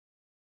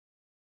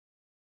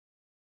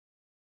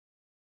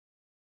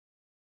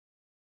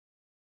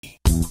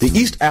The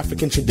East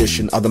African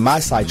tradition of the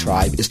Maasai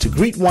tribe is to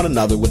greet one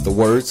another with the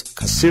words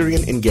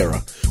Kasirian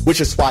Ngera, which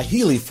is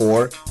Swahili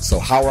for, so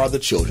how are the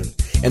children?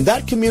 In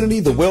that community,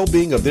 the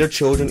well-being of their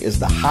children is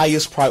the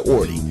highest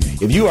priority.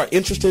 If you are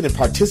interested in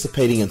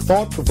participating in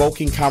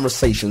thought-provoking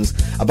conversations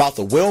about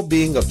the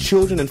well-being of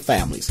children and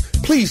families,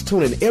 please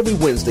tune in every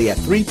Wednesday at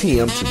 3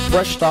 p.m. to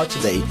Fresh Start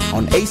Today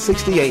on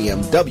 860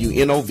 AM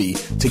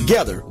WNOV.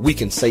 Together, we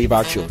can save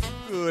our children.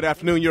 Good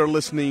afternoon. You're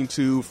listening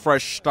to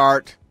Fresh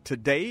Start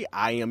Today.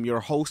 I am your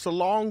host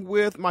along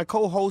with my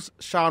co-host,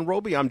 Sean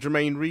Roby. I'm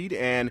Jermaine Reed,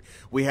 and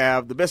we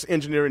have the best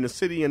engineer in the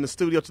city in the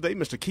studio today,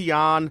 Mr.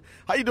 Keon.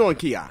 How you doing,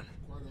 Keon?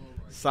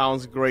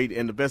 Sounds great.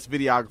 And the best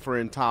videographer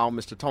in town,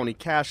 Mr. Tony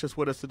Cash, is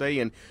with us today.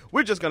 And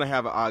we're just going to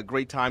have a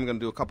great time. We're going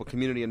to do a couple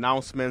community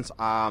announcements.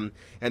 And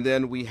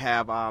then we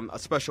have a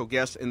special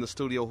guest in the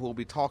studio who will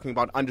be talking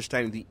about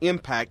understanding the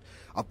impact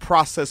of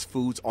processed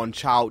foods on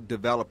child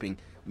development.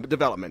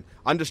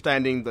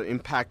 Understanding the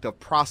impact of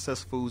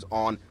processed foods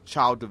on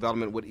child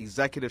development with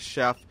executive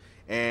chef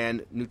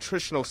and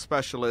nutritional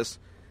specialist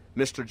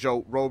Mr.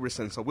 Joe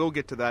Roberson. So we'll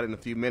get to that in a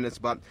few minutes.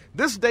 But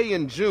this day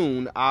in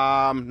June,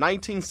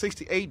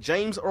 1968,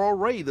 James Earl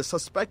Ray, the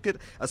suspected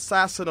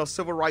assassin of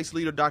civil rights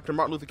leader Dr.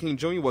 Martin Luther King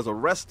Jr., was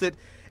arrested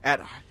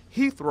at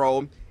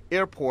Heathrow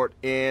Airport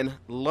in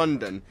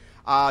London.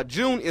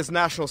 June is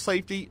National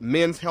Safety,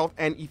 Men's Health,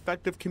 and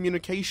Effective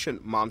Communication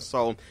Month.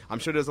 So I'm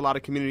sure there's a lot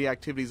of community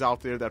activities out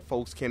there that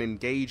folks can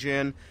engage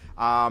in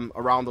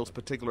around those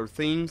particular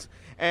themes.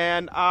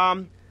 And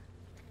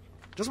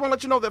just want to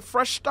let you know that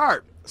Fresh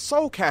Start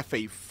Soul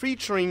Cafe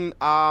featuring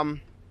Joe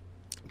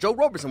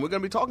Roberson. We're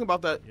going to be talking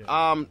about that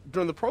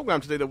during the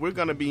program today, that we're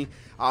going to be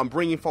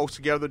bringing folks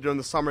together during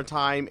the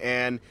summertime.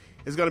 And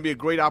it's going to be a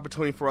great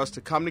opportunity for us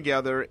to come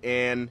together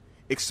and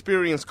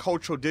experience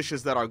cultural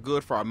dishes that are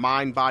good for our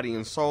mind, body,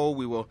 and soul.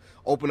 We will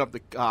open up the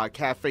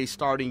cafe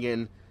starting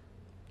in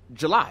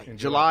July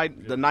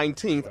the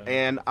 19th. Right.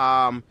 And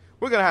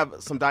we're going to have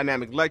some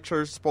dynamic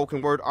lectures,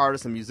 spoken word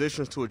artists, and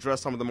musicians to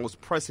address some of the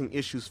most pressing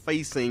issues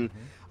facing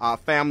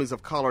families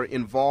of color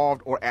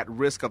involved or at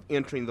risk of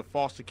entering the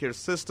foster care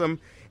system.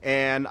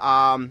 And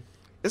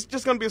it's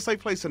just going to be a safe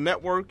place to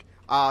network,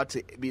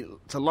 to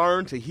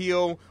learn, to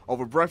heal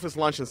over breakfast,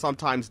 lunch, and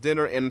sometimes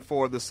dinner. And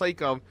for the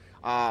sake of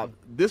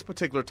this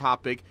particular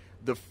topic,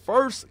 the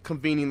first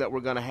convening that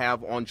we're going to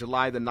have on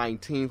July the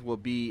 19th will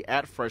be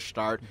at Fresh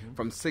Start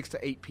from 6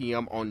 to 8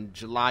 p.m. on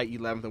July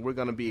 11th, and we're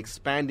going to be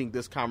expanding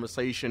this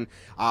conversation.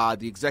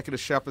 The executive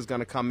chef is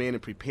going to come in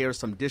and prepare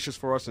some dishes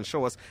for us and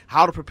show us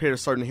how to prepare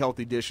certain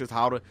healthy dishes,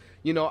 how to,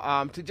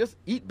 to just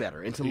eat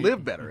better and to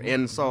live better.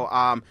 And so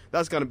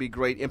that's going to be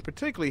great, and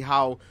particularly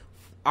how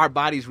our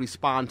bodies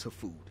respond to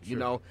food, you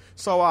know.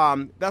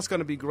 So that's going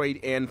to be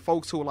great. And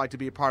folks who would like to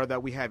be a part of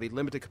that, we have a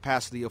limited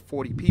capacity of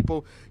 40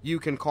 people. You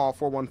can call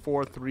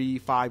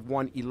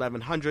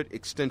 414-351-1100,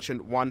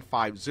 extension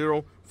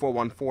 150,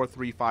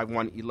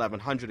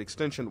 414-351-1100,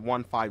 extension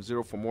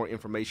 150 for more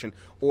information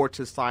or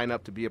to sign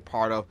up to be a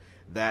part of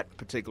that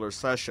particular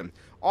session.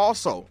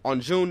 Also, on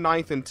June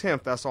 9th and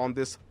 10th, that's on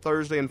this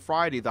Thursday and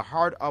Friday, the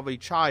Heart of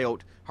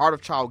Child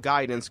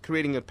Guidance,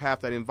 creating a path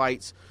that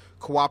invites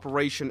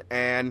cooperation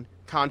and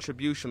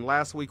contribution.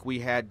 Last week we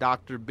had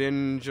Dr.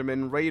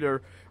 Benjamin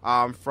Rader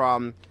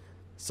from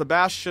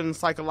Sebastian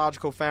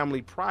Psychological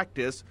Family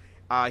Practice.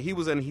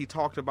 He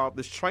talked about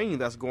this training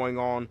that's going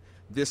on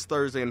this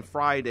Thursday and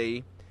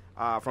Friday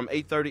from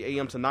 8:30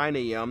 a.m. to 9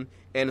 a.m.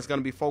 and it's going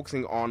to be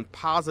focusing on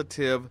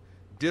positive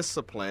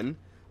discipline.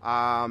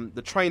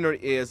 The trainer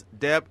is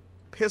Deb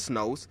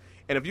Pisnos.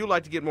 And if you'd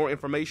like to get more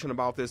information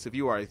about this, if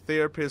you are a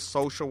therapist,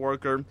 social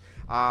worker,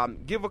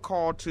 give a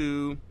call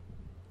to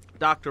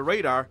Dr.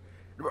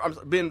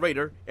 Ben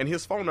Rader, and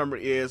his phone number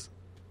is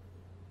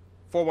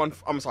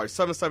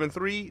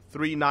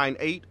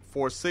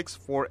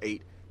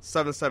 773-398-4648,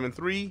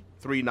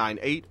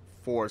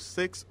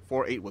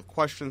 773-398-4648 with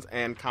questions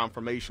and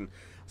confirmation.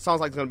 Sounds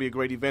like it's going to be a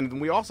great event.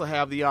 And we also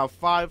have the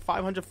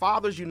 500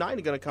 Fathers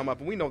United going to come up,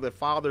 and we know that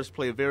fathers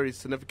play a very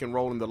significant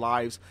role in the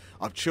lives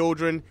of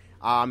children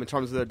in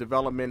terms of their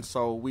development,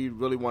 so we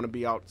really want to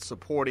be out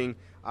supporting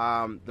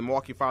the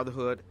Milwaukee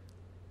Fatherhood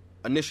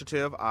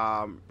Initiative,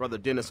 Brother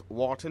Dennis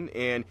Walton,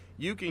 and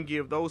you can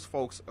give those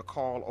folks a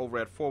call over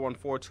at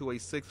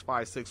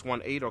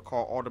 414-286-5618 or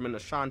call Alderman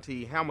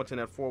Ashanti Hamilton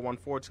at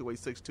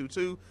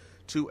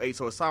 414-286-2228.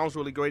 So it sounds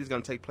really great. It's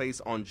going to take place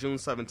on June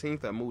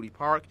 17th at Moody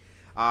Park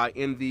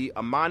in the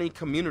Amani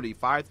Community,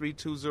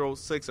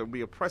 53206. There will be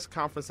a press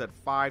conference at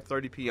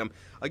 5:30 p.m.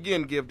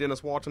 Again, give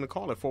Dennis Walton a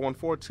call at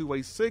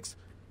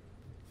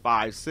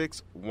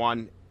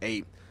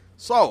 414-286-5618.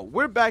 So,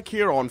 we're back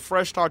here on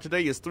Fresh Start.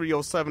 Today is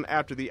 3:07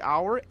 after the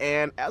hour,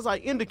 and as I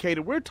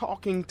indicated, we're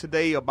talking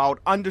today about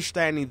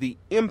understanding the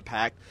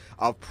impact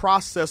of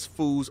processed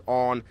foods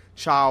on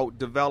child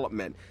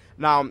development.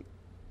 Now,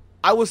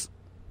 I was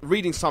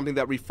reading something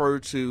that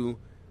referred to,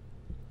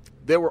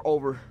 there were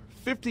over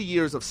 50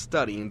 years of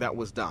studying that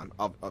was done,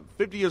 of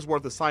 50 years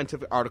worth of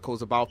scientific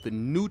articles about the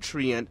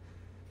nutrient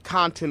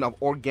content of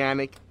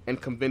organic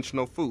and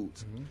conventional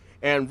foods.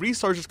 And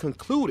researchers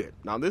concluded,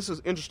 now this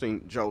is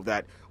interesting, Joe,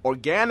 that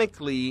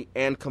organically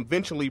and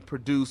conventionally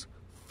produced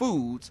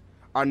foods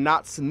are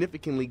not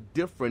significantly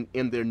different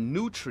in their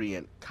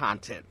nutrient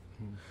content.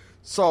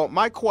 So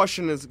my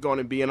question is going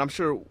to be, and I'm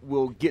sure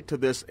we'll get to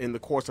this in the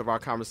course of our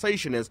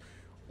conversation, is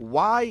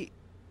why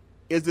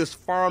is this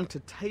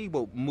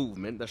farm-to-table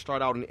movement that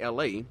started out in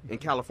L.A., in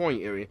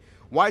California area,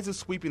 why is it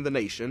sweeping the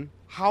nation?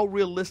 How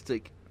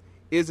realistic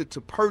is it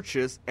to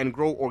purchase and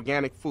grow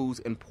organic foods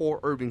in poor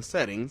urban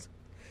settings?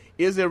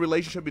 Is there a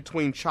relationship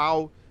between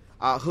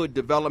childhood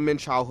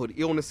development, childhood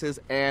illnesses,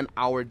 and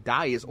our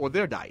diets or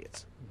their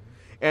diets?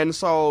 And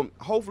so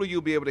hopefully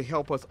you'll be able to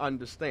help us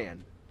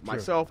understand,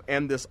 myself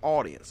and this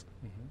audience,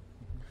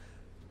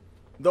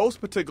 those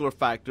particular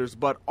factors,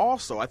 but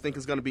also I think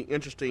it's going to be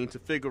interesting to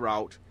figure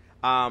out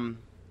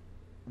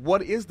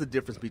what is the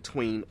difference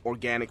between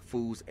organic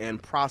foods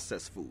and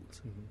processed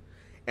foods,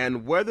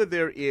 and whether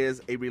there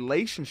is a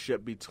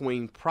relationship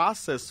between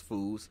processed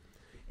foods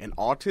and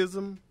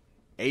autism,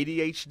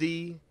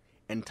 ADHD,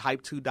 and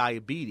type 2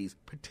 diabetes,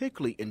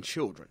 particularly in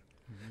children.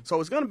 So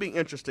it's going to be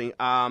interesting.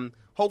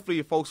 Hopefully,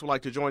 if folks would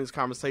like to join this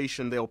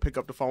conversation, they'll pick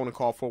up the phone and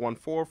call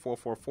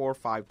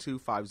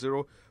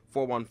 414-444-5250,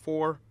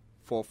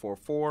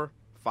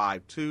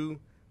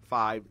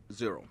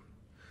 414-444-5250.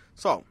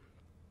 So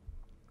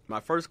my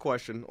first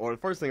question, or the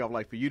first thing I would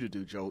like for you to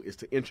do, Joe, is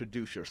to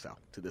introduce yourself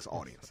to this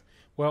audience.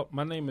 Well,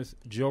 my name is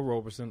Joe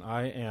Roberson.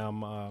 I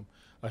am a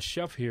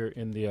chef here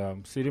in the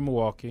city of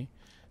Milwaukee,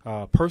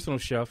 personal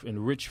chef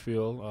in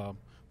Richfield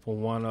for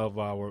one of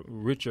our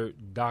richer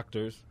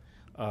doctors,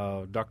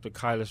 Dr.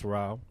 Kailash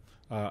Rao.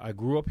 I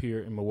grew up here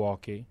in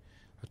Milwaukee.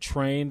 I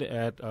trained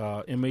at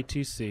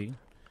MATC.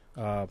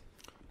 I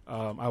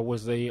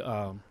was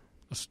a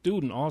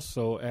student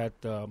also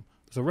at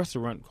there's a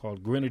restaurant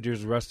called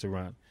Grenadier's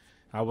Restaurant.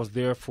 I was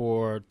there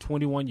for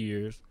 21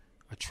 years.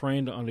 I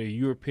trained under a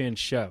European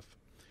chef.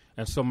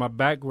 And so my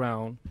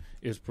background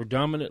is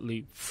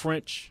predominantly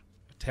French,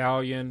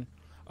 Italian,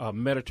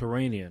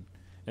 Mediterranean.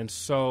 And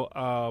so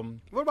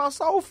what about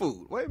soul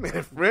food? Wait a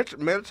minute, French,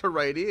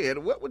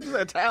 Mediterranean. What would you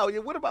say,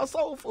 Italian? What about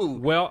soul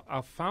food? Well,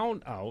 I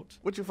found out.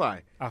 What'd you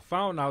find? I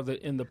found out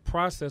that in the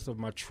process of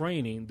my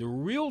training, the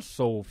real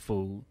soul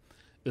food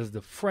is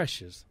the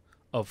freshest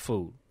of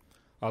food.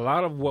 A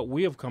lot of what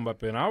we have come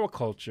up in our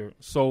culture,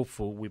 soul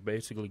food, we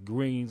basically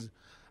greens,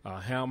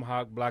 ham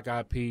hock,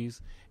 black-eyed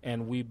peas,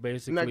 and we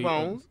basically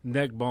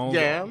neck bones,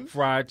 yams,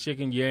 fried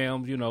chicken,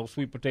 yams,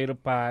 sweet potato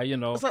pie,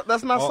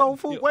 That's not soul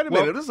food. Wait a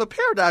minute, this is a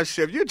paradigm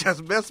shift. You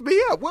just messed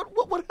me up.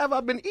 What have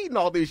I been eating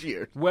all these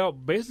years? Well,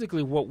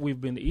 basically, what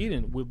we've been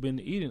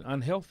eating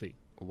unhealthy.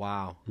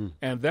 Wow.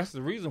 And that's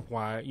the reason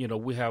why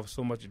we have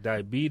so much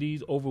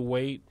diabetes,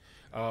 overweight.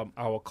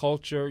 Our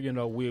culture,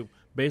 we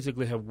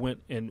basically have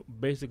went in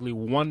basically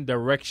one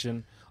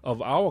direction of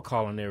our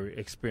culinary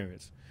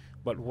experience.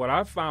 But what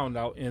I found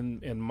out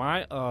in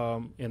my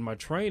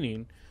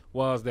training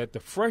was that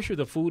the fresher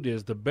the food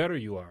is, the better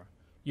you are.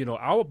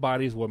 Our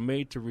bodies were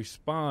made to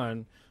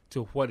respond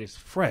to what is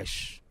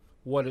fresh,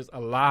 what is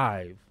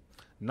alive,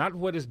 not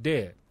what is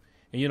dead.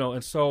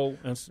 And so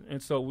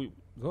we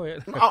go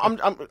ahead.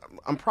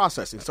 I'm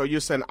processing. So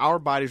you're saying our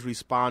bodies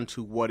respond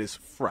to what is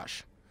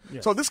fresh.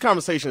 Yes. So this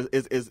conversation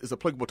is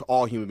applicable to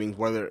all human beings,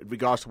 whether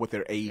regardless to what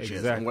their age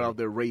is and what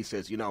their race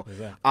is. Exactly.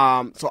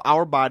 So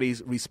our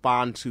bodies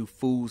respond to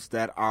foods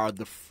that are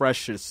the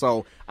freshest.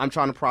 So I'm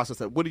trying to process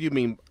that. What do you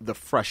mean the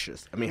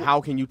freshest? I mean,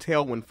 how can you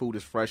tell when food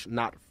is fresh,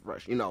 not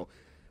fresh? Well,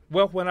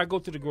 when I go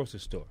to the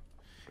grocery store,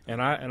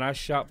 and I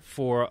shop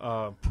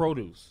for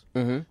produce.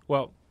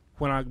 Well,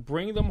 when I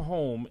bring them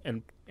home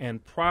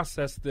and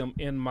process them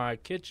in my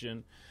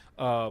kitchen,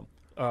 how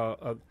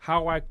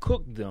I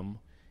cook them.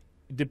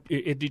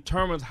 It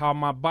determines how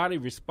my body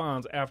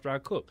responds after I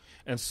cook.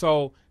 And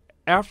so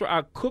after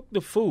I cook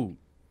the food,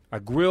 I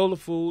grill the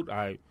food,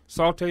 I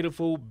saute the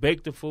food,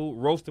 bake the food,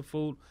 roast the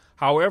food,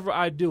 however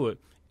I do it.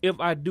 If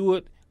I do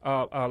it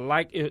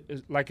like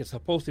it's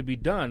supposed to be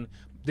done,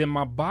 then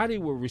my body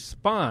will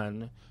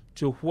respond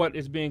to what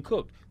is being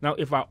cooked. Now,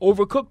 if I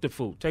overcook the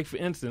food, take for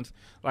instance,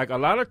 like a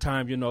lot of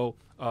times, in our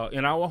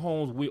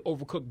homes, we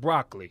overcook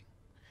broccoli.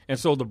 And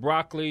so the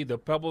broccoli, the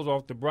pebbles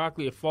off the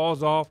broccoli, it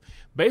falls off.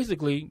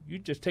 Basically, you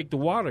just take the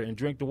water and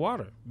drink the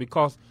water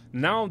because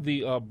now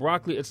the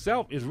broccoli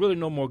itself is really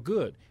no more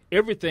good.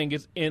 Everything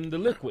is in the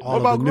liquid.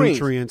 All of the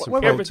nutrients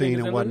and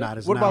protein and whatnot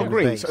is now in the base. What about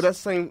greens? So that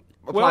same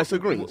applies to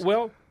greens.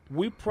 Well,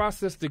 we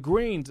process the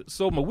greens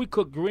so much. We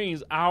cook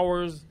greens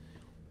hours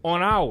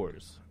on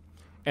hours.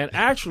 And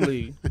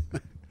actually,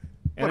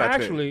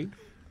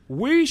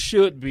 we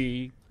should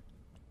be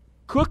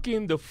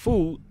cooking the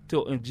food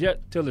till it's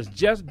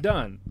just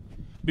done,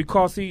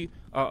 because the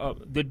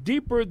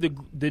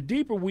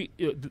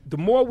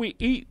more we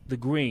eat the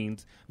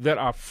greens that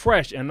are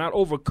fresh and not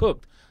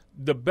overcooked,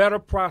 the better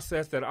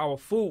process that our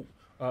food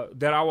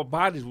that our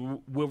bodies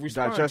will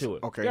respond to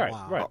it. Okay, right,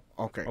 wow. right.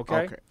 Okay.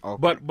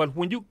 But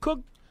when you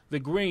cook the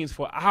greens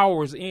for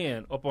hours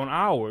upon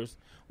hours,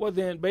 well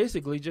then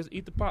basically just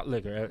eat the pot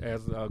liquor,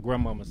 as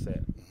grandmama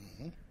said.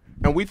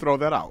 And we throw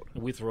that out.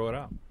 And we throw it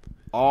out.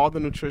 All the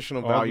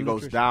nutritional value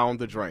goes down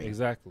the drain.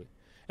 Exactly.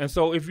 And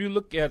so if you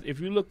look at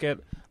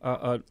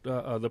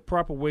the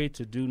proper way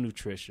to do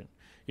nutrition,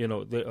 you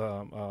know,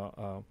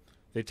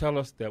 they tell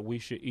us that we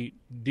should eat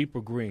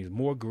deeper greens,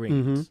 more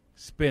greens,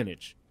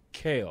 spinach,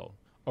 kale,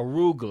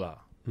 arugula,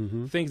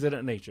 things of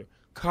that nature,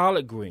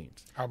 collard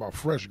greens. How about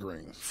fresh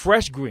greens?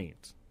 Fresh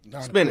greens.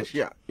 Spinach,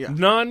 yeah.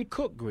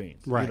 Non-cooked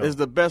greens. Right. Is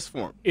the best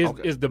form.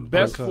 Is the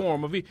best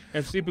form of it.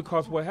 And see,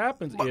 because what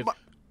happens is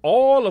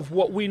all of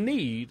what we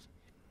need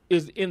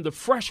is in the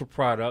fresher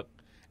product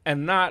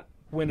and not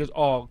when it's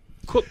all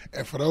cooked.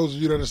 And for those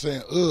of you that are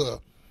saying,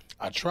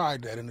 I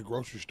tried that in the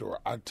grocery store.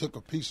 I took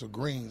a piece of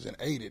greens and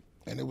ate it,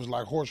 and it was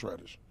like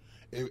horseradish.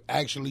 It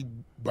actually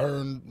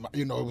burned,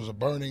 it was a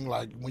burning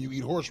like when you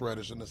eat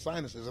horseradish in the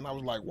sinuses, and I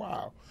was like,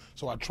 wow.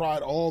 So I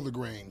tried all the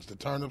greens, the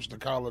turnips, the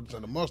collards,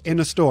 and the mustards. In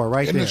the store,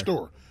 right there? In the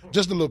store,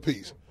 just a little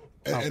piece.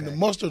 And the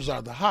mustards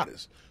are the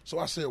hottest. So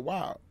I said,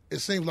 wow, it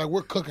seems like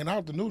we're cooking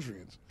out the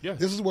nutrients. Yes.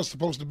 This is what's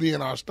supposed to be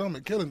in our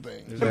stomach, killing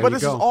things. But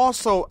this is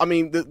also,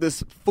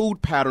 this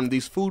food pattern,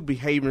 these food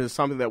behaviors is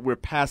something that we're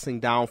passing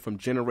down from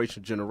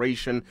generation to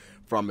generation,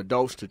 from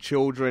adults to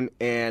children,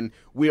 and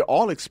we're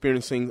all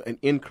experiencing an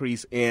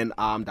increase in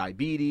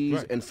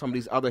diabetes and some of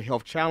these other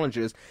health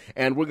challenges,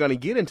 and we're going to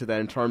get into that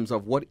in terms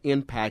of what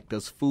impact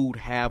does food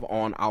have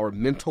on our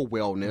mental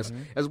wellness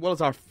as well as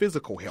our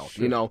physical health,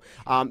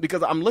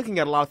 because I'm looking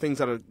at a lot of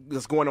things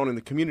that's going on in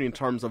the community in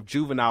terms of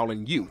juvenile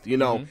and youth,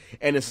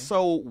 and it's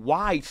so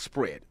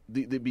widespread.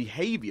 The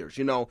behaviors,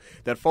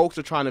 that folks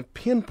are trying to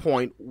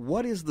pinpoint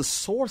what is the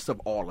source of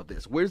all of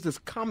this. Where's this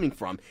coming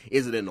from?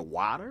 Is it in the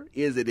water?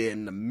 Is it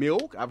in the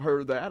milk? I've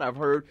heard that.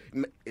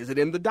 Is it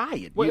in the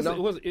diet?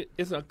 Well,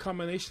 it's a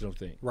combination of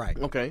things. Right.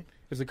 Okay.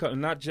 It's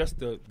not just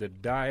the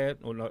diet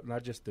or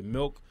not just the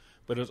milk,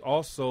 but it's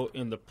also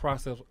in the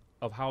process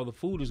of how the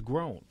food is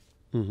grown.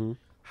 Mm-hmm.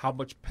 How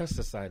much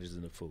pesticide is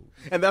in the food.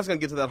 And that's going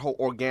to get to that whole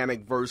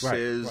organic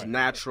versus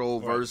natural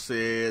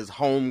versus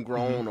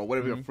homegrown or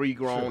whatever, free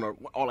grown or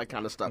all that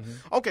kind of stuff.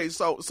 Okay,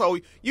 so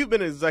you've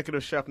been an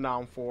executive chef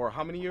now for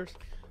how many years?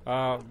 Been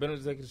an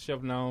executive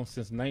chef now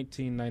since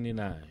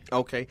 1999.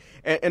 Okay,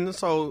 and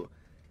so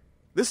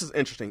this is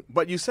interesting.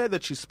 But you said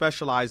that you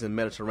specialize in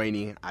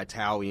Mediterranean,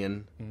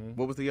 Italian.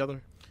 What was the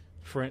other?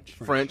 French.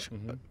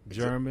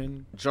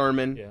 German.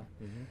 Yeah.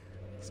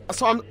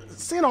 So I'm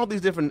seeing all these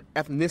different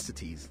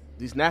ethnicities,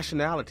 these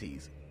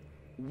nationalities.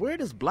 Where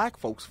does black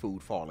folks'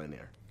 food fall in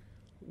there?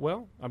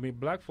 Well,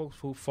 black folks'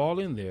 food fall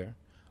in there,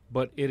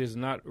 but it is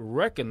not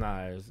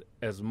recognized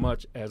as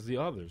much as the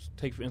others.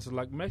 Take, for instance,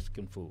 like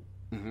Mexican food.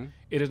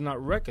 It is not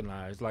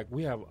recognized. Like,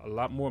 we have a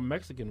lot more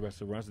Mexican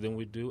restaurants than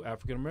we do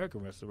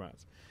African-American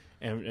restaurants.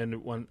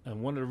 And one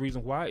of the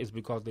reasons why is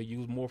because they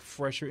use more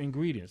fresher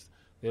ingredients.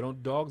 They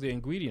don't dog their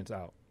ingredients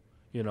out.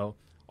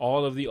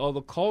 All of the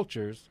other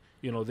cultures,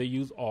 they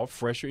use all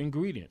fresher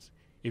ingredients.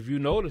 If you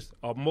notice,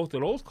 most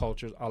of those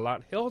cultures are a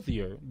lot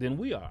healthier than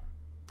we are.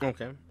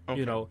 Okay.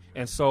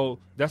 And so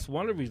that's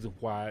one of the reasons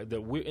why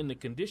that we're in the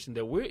condition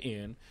that we're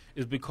in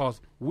is because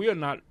we're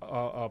not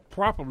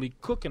properly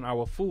cooking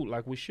our food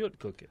like we should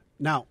cook it.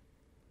 Now,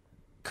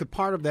 could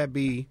part of that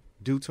be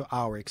due to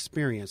our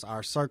experience,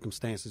 our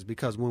circumstances?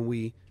 Because when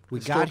we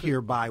got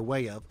here by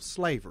way of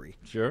slavery.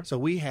 Sure. So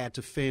we had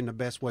to fend the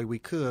best way we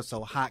could.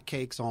 So hot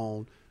cakes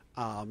on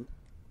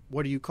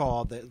what do you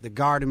call the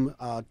garden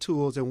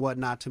tools and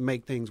whatnot to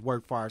make things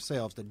work for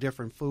ourselves, the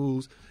different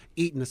foods,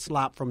 eating the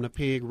slop from the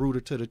pig,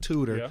 rooter to the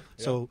tutor. Yeah.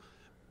 So,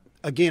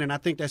 again, and I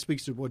think that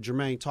speaks to what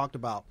Jermaine talked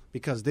about,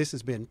 because this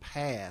has been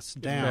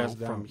passed down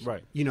from,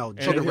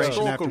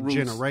 generation after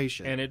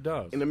generation. And it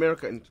does. In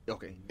America,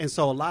 okay. And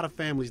so a lot of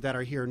families that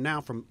are here now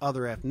from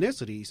other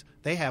ethnicities,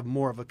 they have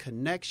more of a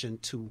connection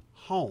to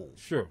home.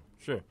 Sure.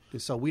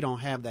 And so we don't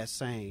have that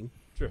same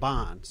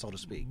bond, so to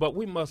speak. But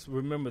we must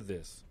remember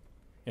this.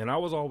 And I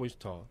was always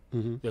taught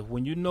that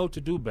when you know to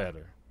do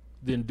better,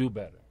 then do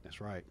better. That's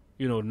right.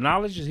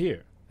 Knowledge is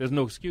here. There's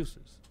no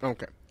excuses.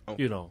 Okay.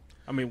 You know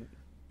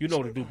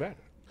to do better.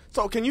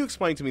 So can you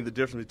explain to me the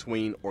difference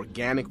between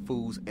organic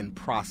foods and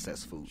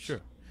processed foods?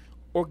 Sure.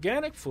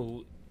 Organic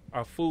food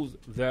are foods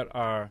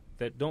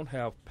that don't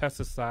have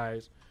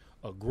pesticides,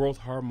 growth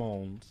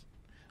hormones,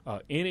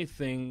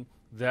 anything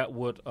that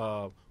would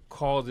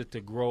cause it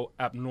to grow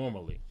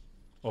abnormally.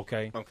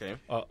 Okay? Okay.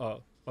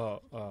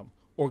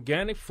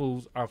 Organic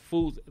foods are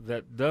foods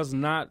that does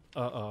not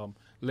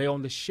lay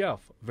on the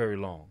shelf very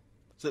long.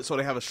 So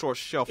they have a short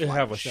shelf life? They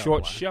have a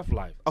short shelf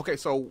life. Okay,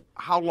 so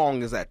how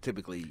long is that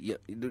typically?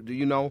 Do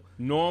you know?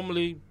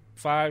 Normally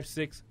 5,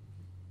 6,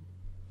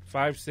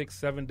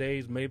 7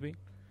 days maybe.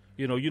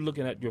 You're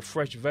looking at your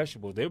fresh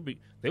vegetables. They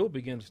will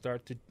begin to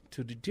start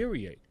to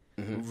deteriorate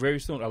very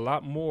soon. A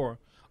lot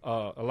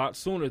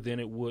sooner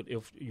than it would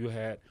if you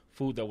had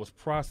food that was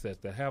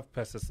processed that have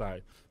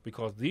pesticides,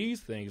 because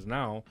these things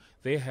now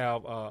they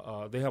have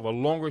a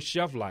longer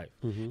shelf life,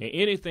 and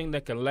anything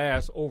that can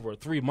last over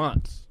 3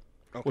 months.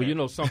 Okay.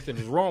 Well, something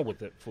is wrong with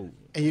that food.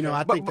 And,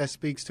 I think that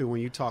speaks to when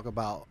you talk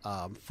about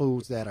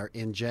foods that are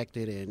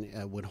injected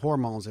in with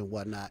hormones and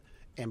whatnot,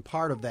 and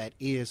part of that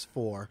is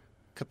for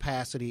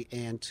capacity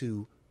and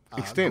to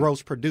Extend.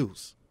 gross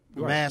produce,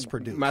 Right. mass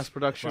produce. Mass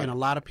production. And a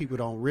lot of people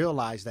don't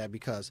realize that,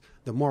 because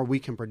the more we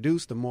can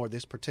produce, the more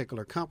this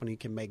particular company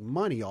can make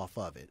money off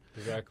of it.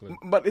 Exactly.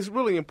 But it's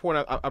really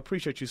important. I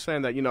appreciate you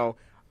saying that.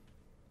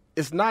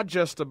 It's not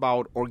just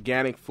about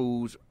organic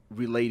foods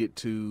related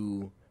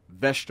to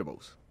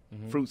vegetables,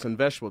 fruits and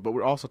vegetables, but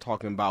we're also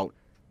talking about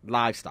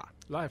livestock.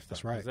 Lifestyle.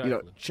 That's right.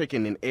 Exactly.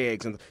 Chicken and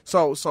eggs, and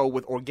so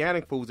with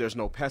organic foods, there's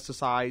no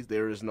pesticides,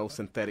 there is no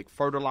synthetic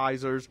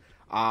fertilizers.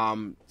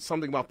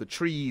 Something about the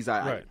trees.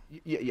 Right.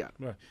 Yeah.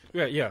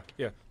 Right. Yeah.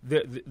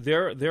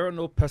 There are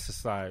no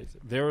pesticides.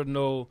 There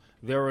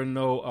are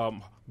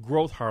no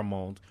growth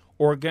hormones.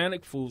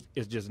 Organic food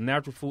is just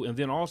natural food. And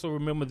then also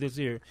remember this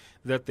here,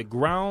 that the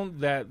ground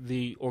that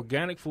the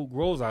organic food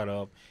grows out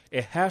of,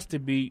 it has to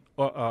be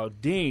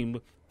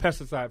deemed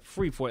pesticide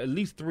free for at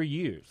least 3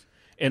 years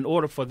in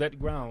order for that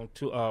ground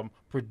to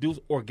produce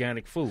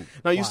organic food.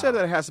 Now you said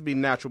that it has to be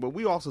natural, but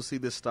we also see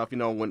this stuff.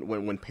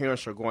 When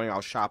parents are going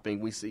out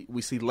shopping, we see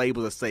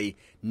labels that say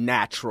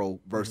natural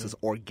versus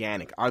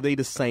organic. Are they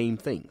the same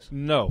things?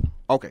 No,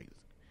 Okay.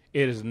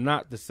 it is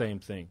not the same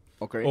thing.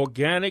 Okay.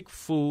 Organic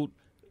food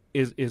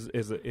is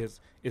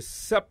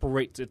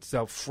separates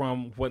itself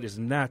from what is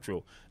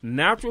natural.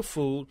 Natural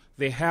food,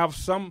 they have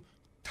some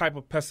type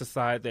of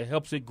pesticide that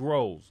helps it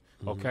grows.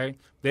 Okay,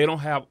 they don't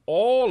have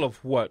all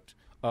of what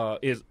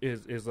is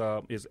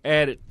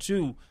added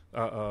to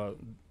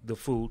the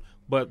food,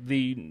 but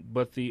the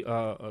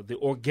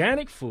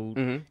organic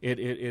food, it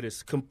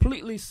is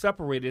completely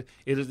separated.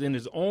 It is in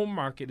its own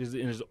market. It is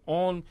in its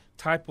own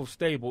type of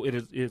stable. It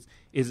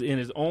is in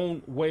its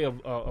own way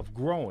of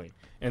growing.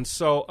 And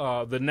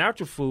so the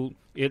natural food,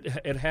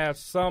 it has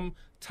some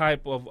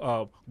type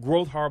of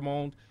growth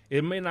hormones.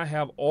 It may not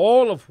have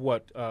all of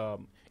what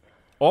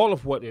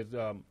is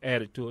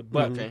added to it,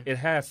 but it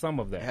has some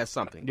of that. It has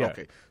something. Yeah.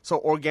 Okay. So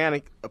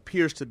organic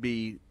appears to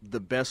be the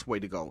best way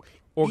to go.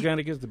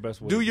 Organic is the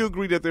best way. Do to you go.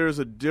 agree that there is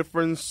a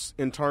difference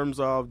in terms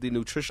of the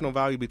nutritional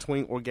value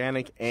between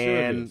organic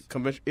and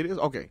conventional? It is?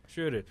 Okay.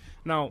 Sure it is.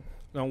 Now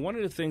one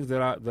of the things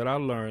that I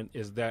learned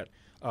is that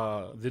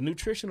the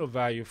nutritional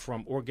value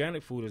from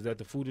organic food is that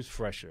the food is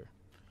fresher.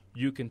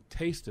 You can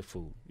taste the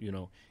food.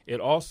 It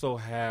also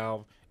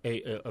have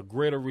a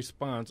greater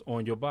response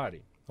on your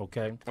body.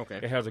 Okay.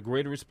 It has a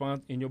greater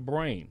response in your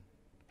brain.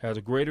 Has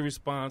a greater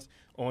response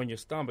on your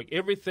stomach.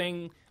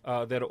 Everything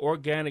that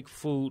organic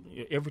food,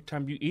 every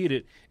time you eat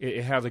it,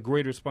 it has a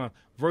greater response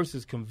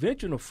versus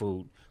conventional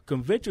food.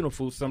 Conventional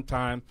food,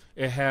 sometimes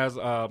it has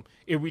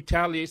it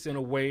retaliates in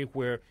a way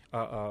where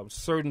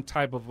certain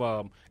type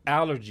of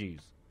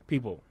allergies.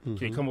 People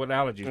can come with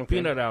allergies,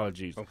 peanut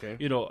allergies. Okay.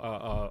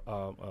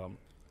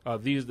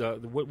 These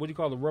what do you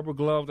call the rubber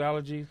gloves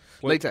allergies?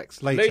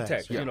 Latex.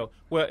 Latex. Yeah.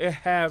 Well, it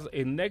has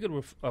a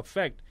negative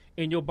effect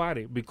in your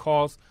body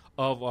because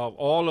of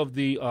all of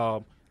the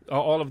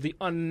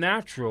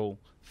unnatural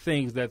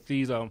things that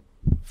these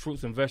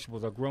fruits and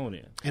vegetables are grown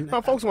in. And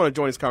Now, folks want to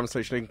join this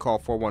conversation, they can call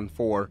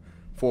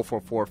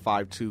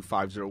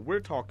 414-444-5250. We're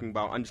talking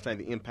about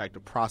understanding the impact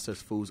of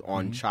processed foods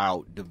on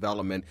child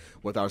development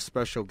with our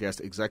special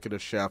guest,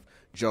 Executive Chef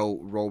Joe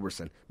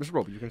Roberson. Mr.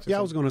 Rober, you can say yeah, I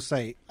something? was going to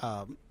say,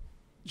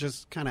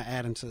 just kind of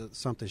adding to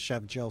something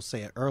Chef Joe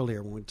said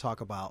earlier when we talk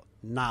about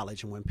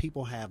knowledge, and when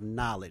people have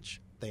knowledge,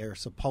 they are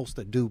supposed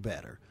to do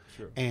better.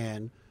 Sure.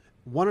 And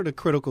one of the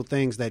critical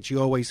things that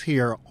you always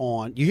hear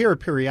you hear it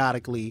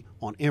periodically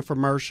on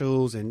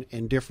infomercials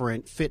and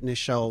different fitness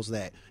shows,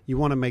 that you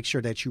want to make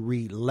sure that you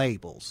read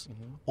labels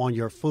on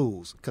your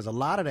foods, because a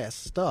lot of that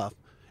stuff,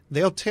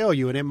 they'll tell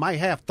you, and it might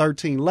have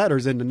 13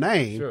 letters in the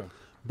name, Sure.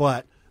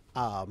 but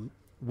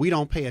we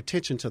don't pay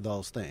attention to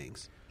those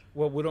things.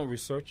 Well, we don't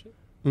research it.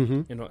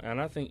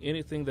 And I think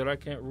anything that I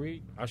can't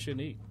read, I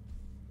shouldn't eat.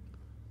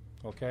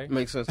 Okay?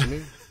 Makes sense to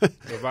me.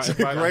 If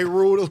I, Great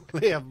rule to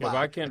live by. if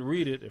I can't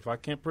read it, if I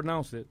can't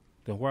pronounce it,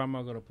 then where am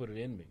I going to put it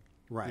in me?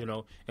 Right.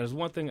 And it's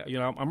one thing,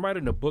 I'm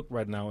writing a book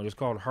right now, and it's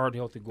called Heart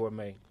Healthy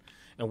Gourmet.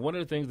 And one of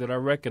the things that I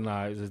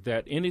recognize is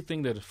that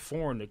anything that is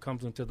foreign that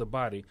comes into the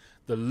body,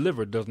 the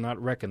liver does not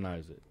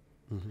recognize it.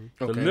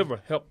 The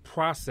liver helps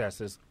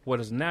processes what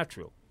is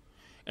natural.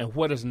 And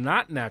what is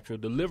not natural,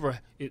 the liver,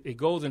 it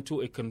goes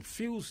into a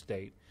confused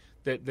state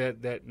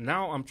that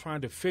now I'm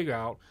trying to figure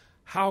out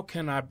how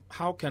can I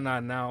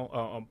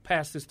now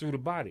pass this through the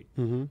body,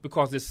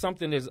 because it's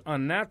something that's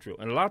unnatural,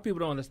 and a lot of people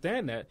don't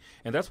understand that,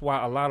 and that's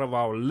why a lot of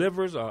our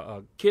livers,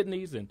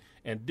 kidneys,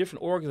 and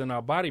different organs in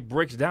our body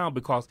breaks down,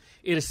 because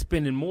it is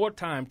spending more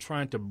time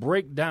trying to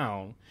break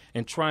down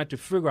and trying to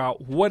figure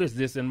out what is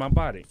this in my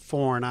body.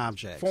 Foreign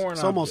objects.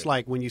 It's almost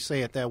like when you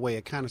say it that way,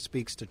 it kind of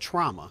speaks to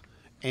trauma.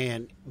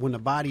 And when the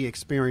body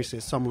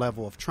experiences some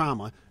level of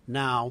trauma,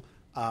 now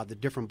the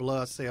different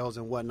blood cells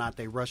and whatnot,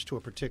 they rush to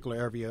a particular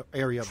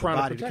area of the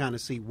body to kind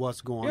of see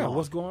what's going on. Yeah,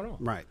 what's going on.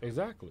 Right.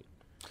 Exactly.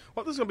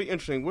 Well, this is going to be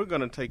interesting. We're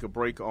going to take a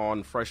break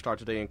on Fresh Start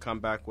today and come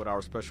back with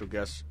our special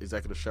guest,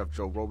 Executive Chef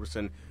Joe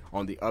Roberson,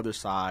 on the other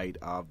side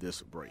of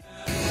this break.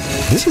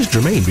 This is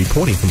Jermaine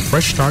reporting from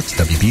Fresh Start's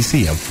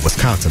WBCM,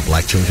 Wisconsin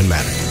Black Children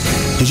Matter.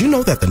 Did you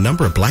know that the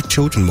number of black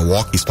children in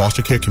Milwaukee's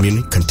foster care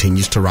community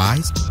continues to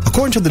rise?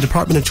 According to the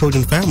Department of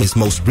Children and Families'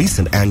 most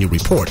recent annual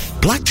report,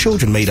 black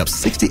children made up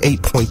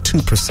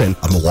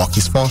 68.2% of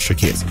Milwaukee's foster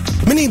kids.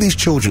 Many of these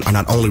children are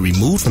not only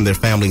removed from their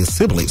family and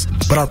siblings,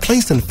 but are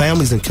placed in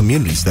families and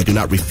communities that do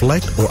not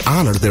reflect or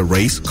honor their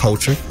race,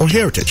 culture, or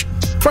heritage.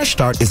 Fresh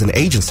Start is an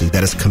agency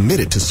that is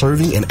committed to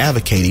serving and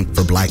advocating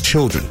for black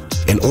children.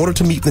 In order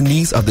to meet the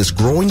needs of this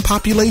growing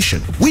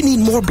population, we need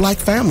more black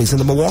families in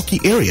the Milwaukee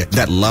area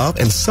that love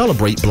and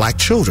celebrate black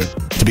children.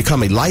 To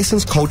become a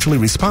licensed, culturally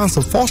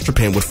responsive foster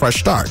parent with Fresh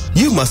Start,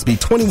 you must be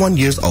 21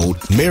 years old,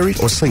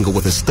 married or single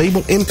with a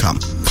stable income,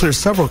 clear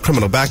several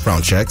criminal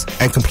background checks,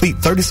 and complete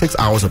 36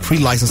 hours of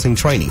pre-licensing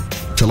training.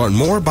 To learn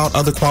more about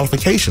other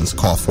qualifications,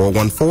 call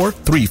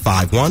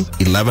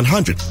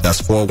 414-351-1100.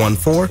 That's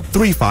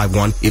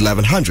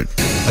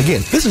 414-351-1100.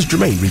 Again, this is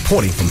Jermaine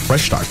reporting from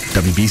Fresh Start,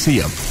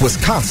 WBCM,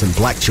 Wisconsin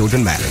Black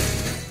Children Matter.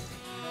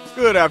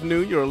 Good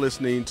afternoon. You're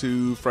listening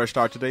to Fresh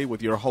Start Today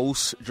with your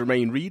hosts,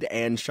 Jermaine Reed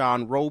and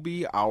Sean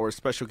Roby. Our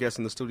special guest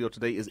in the studio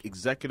today is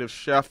Executive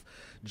Chef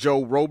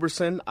Joe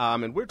Roberson,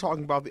 and we're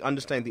talking about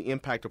understanding the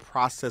impact of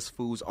processed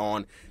foods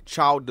on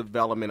child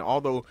development,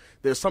 although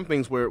there's some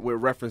things we're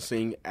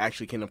referencing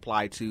actually can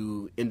apply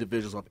to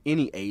individuals of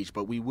any age,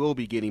 but we will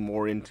be getting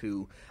more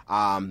into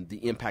the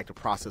impact of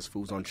processed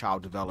foods on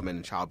child development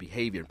and child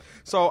behavior.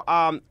 So,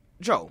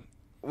 Joe,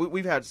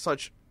 we've had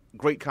such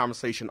great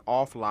conversation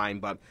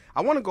offline, but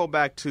I want to go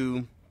back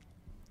to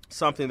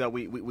something that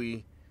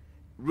we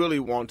really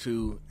want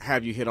to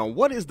have you hit on.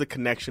 What is the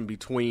connection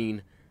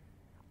between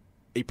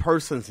a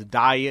person's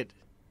diet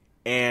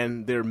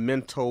and their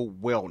mental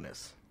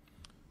wellness?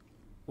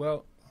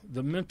 Well,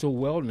 the mental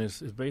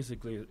wellness is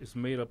basically, it's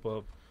made up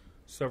of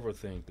several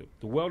things.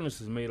 The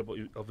wellness is made up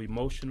of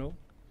emotional,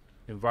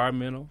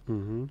 environmental,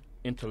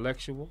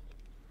 intellectual,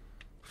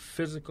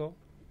 physical,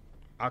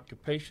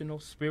 occupational,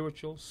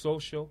 spiritual,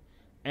 social,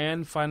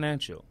 and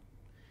financial.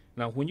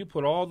 Now, when you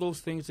put all those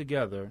things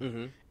together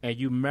and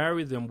you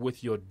marry them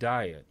with your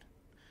diet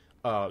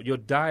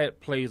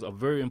plays a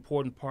very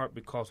important part,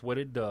 because what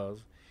it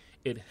does,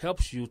 it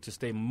helps you to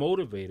stay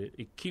motivated.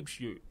 It keeps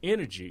your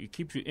energy. It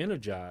keeps you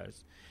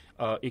energized.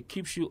 It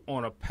keeps you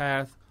on a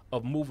path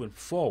of moving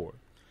forward.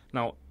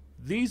 Now,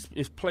 these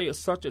play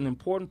such an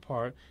important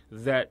part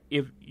that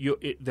if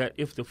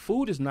the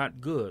food is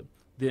not good,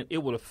 then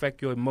it will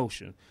affect your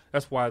emotion.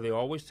 That's why they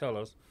always tell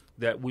us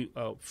that we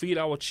feed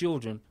our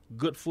children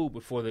good food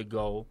before they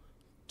go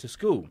to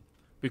school,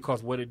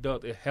 because what it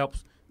does, it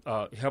helps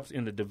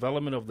in the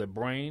development of their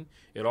brain.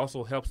 It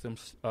also helps them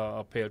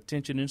pay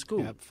attention in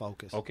school.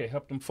 Focus. Okay,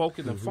 help them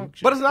focus and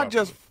function. But it's not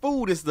just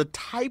food; it's the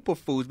type of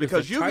foods,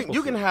 because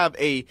you can have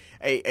a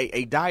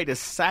diet that's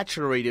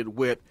saturated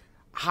with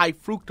high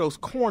fructose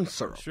corn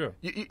syrup. Sure.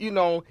 You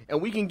know,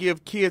 and we can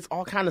give kids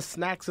all kind of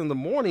snacks in the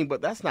morning,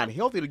 but that's not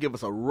healthy to give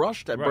us a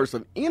rush, that burst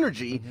of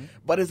energy.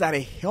 But is that a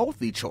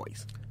healthy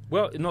choice?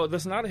 Well, no,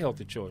 that's not a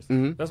healthy choice.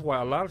 That's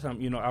why a lot of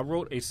times, I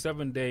wrote a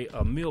 7-day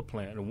meal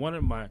plan, and one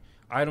of my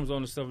items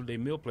on the 7-day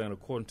meal plan,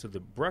 according to the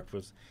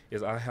breakfast,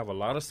 is I have a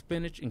lot of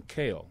spinach and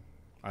kale.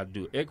 I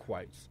do egg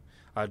whites.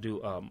 I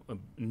do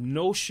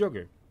no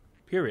sugar,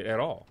 period,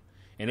 at all.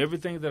 And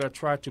everything that I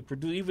try to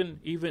produce,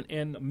 even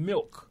in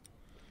milk,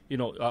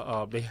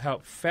 they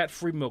have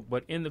fat-free milk,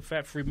 but in the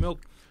fat-free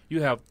milk,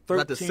 you have 13...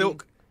 Not the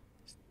silk?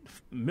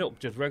 Milk,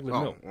 just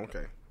regular milk.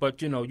 Okay.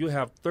 But, you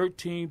have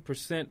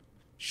 13%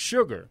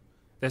 sugar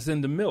that's in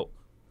the milk,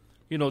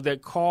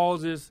 that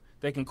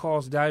can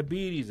cause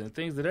diabetes and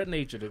things of that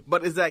nature.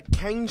 But is that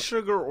cane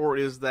sugar, or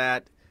is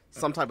that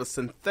some type of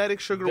synthetic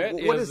sugar?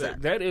 What is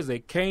that? That is a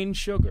cane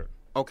sugar.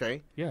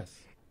 Okay. Yes.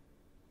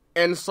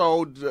 And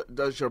so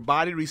does your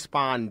body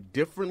respond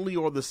differently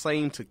or the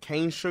same to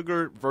cane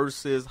sugar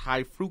versus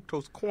high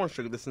fructose corn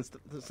sugar, the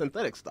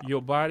synthetic stuff?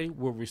 Your body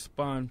will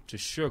respond to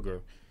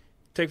sugar.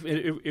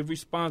 It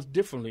responds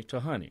differently to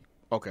honey.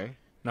 Okay.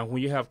 Now,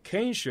 when you have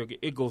cane sugar,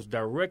 it goes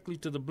directly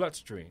to the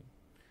bloodstream.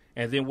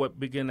 And then what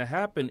begin to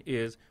happen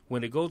is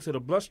when it goes to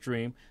the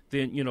bloodstream,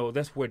 then,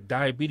 that's where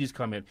diabetes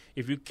come in.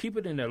 If you keep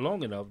it in there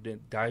long enough, then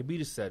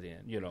diabetes set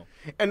in,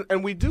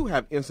 And we do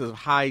have instances of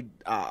high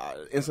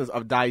instances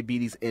of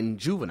diabetes in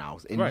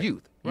juveniles, in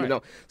youth,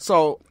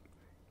 So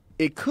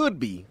it could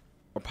be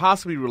or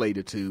possibly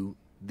related to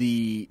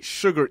the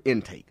sugar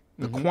intake,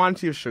 the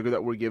quantity of sugar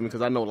that we're giving,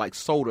 because I know like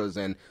sodas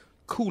and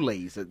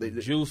Kool-Aids,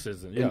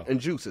 juices, and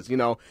juices,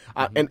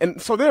 and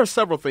so there are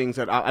several things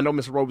that I know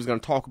Mr. Roby is going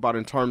to talk about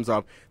in terms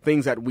of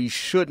things that we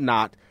should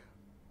not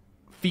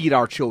feed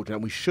our children,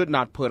 that we should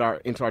not put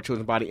into our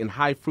children's body, and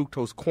high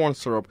fructose corn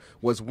syrup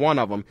was one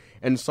of them.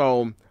 And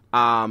so,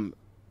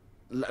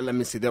 let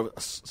me see, there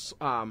was,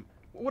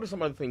 what are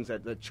some other things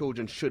that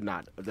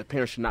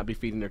parents should not be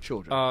feeding their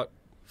children?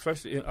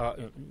 First,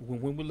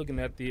 when we're looking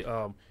at the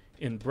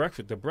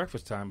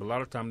breakfast time, a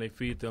lot of time they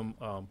feed them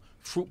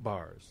fruit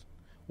bars.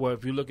 Well,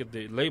 if you look at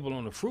the label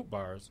on the fruit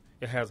bars,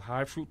 it has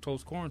high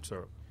fructose corn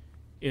syrup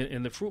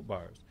in the fruit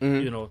bars.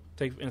 Mm-hmm. You know,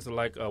 take for instance,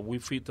 like we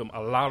feed them a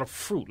lot of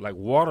fruit, like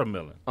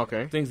watermelon,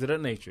 Okay. things of that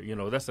nature. You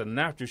know, that's a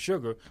natural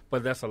sugar,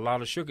 but that's a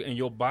lot of sugar, and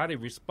your body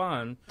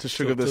responds To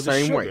sugar the to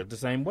same sugar way. the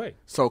same way.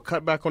 So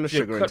cut back on the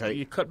sugar intake.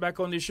 You cut back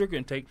on the sugar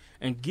intake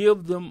and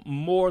give them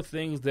more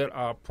things that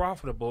are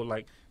profitable,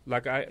 like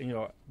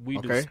we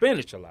do Okay.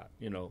 spinach a lot.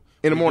 You know,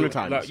 In the We morning do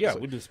a time. lot- Yeah,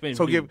 we do spinach.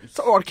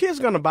 So are the kids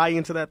going to buy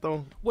into that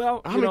though?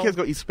 well, How you many know, kids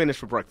going to eat spinach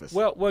for breakfast?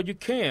 Well, you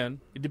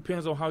can. It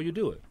depends on how you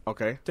do it.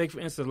 Okay. Take for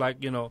instance, like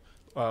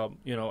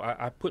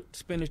I put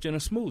spinach in a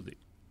smoothie.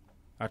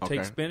 I take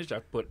Okay. spinach. I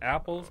put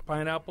apples,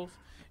 pineapples,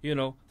 things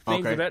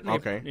Okay, of that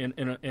nature okay.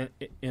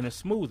 in a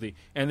smoothie,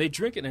 and they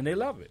drink it and they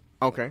love it.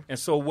 Okay. And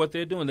so what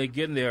they're doing, they're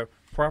getting their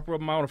proper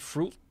amount of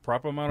fruit,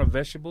 proper amount of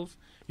vegetables,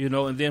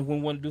 and then when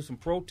we want to do some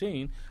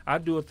protein, I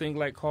do a thing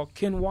called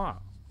quinoa.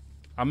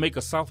 I make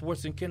a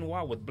southwestern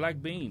quinoa with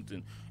black beans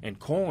and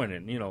corn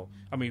and,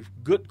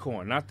 good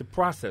corn, not the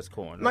processed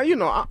corn.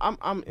 Now,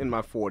 I'm in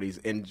my 40s,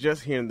 and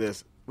just hearing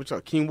this, which are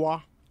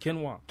quinoa?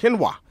 Quinoa.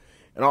 Quinoa.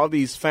 And all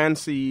these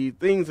fancy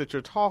things that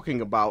you're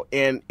talking about,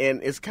 and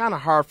it's kind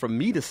of hard for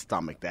me to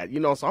stomach that,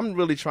 so I'm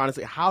really trying to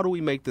say, how do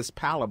we make this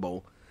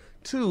palatable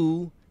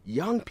to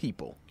young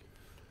people?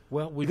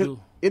 Well, we Because do.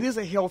 it is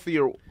a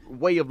healthier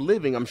way of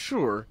living, I'm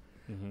sure,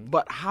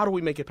 but how do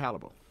we make it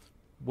palatable?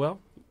 Well,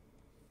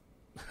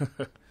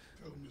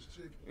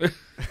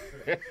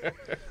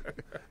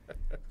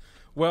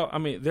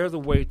 there's a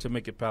way to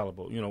make it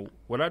palatable.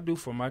 What I do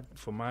for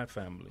my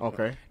family.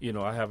 Okay.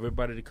 I have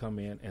everybody to come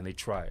in and they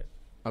try it.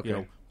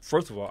 Okay.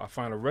 First of all, I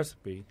find a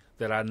recipe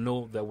that I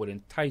know that would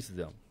entice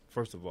them.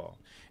 First of all,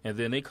 and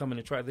then they come in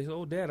and try it. They say,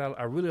 "Oh, Dad,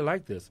 I really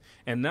like this."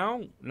 And now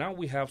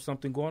we have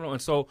something going on.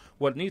 And so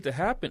what needs to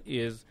happen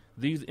is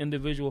these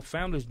individual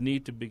families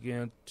need to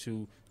begin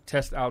to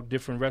test out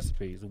different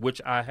recipes,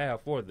 which I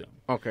have for them.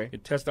 Okay.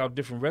 And test out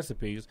different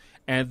recipes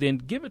and then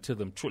give it to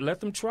them.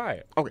 Let them try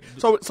it. Okay,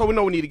 so we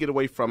know we need to get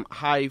away from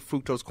high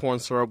fructose corn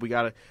syrup. We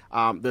got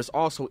to. There's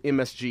also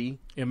MSG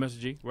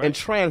MSG, right? and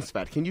trans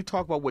fat. Can you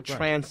talk about what Right.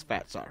 trans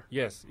fats are?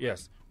 Yes.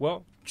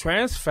 Well,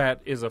 trans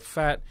fat is a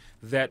fat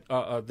that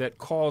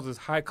causes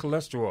high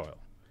cholesterol.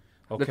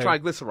 Okay? The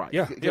triglycerides.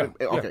 Yeah. Okay, yeah,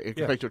 it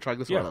yeah. affects your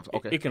triglyceride Yeah, levels.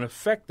 Okay. It can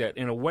affect that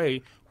in a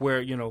way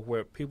where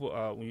where people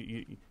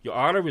your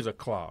arteries are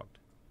clogged.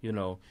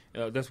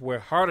 That's where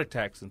heart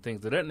attacks and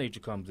things of that nature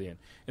comes in,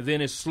 and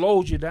then it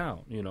slows you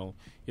down.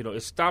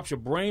 It stops your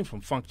brain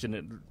from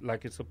functioning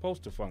like it's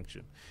supposed to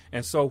function.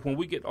 And so when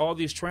we get all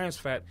these trans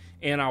fat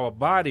in our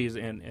bodies,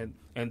 and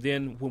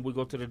then when we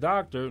go to the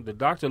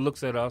doctor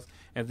looks at us,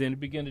 and then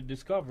begin to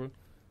discover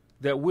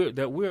that we're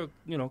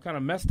kind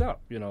of messed up.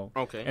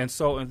 Okay. And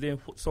so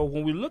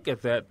when we look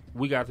at that,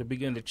 we got to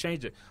begin to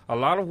change it. A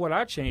lot of what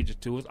I change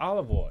it to is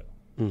olive oil.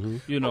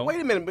 But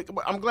wait a minute.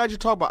 But I'm glad you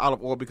talked about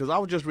olive oil because I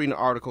was just reading an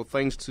article,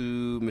 thanks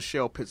to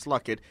Michelle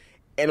Pitts-Luckett,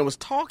 and it was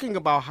talking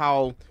about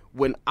how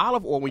when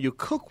olive oil, when you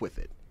cook with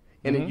it,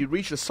 and then you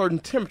reach a certain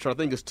temperature, I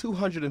think it's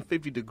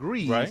 250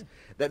 degrees, Right.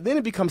 that then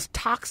it becomes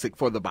toxic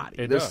for the body.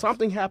 It There's does.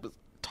 something happens.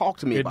 Talk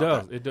to me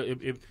about that. It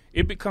does.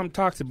 It becomes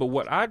toxic. But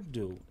what I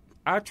do,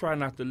 I try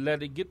not to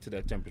let it get to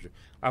that temperature.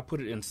 I put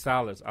it in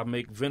salads. I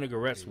make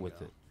vinaigrettes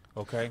with it.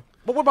 Okay.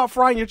 But what about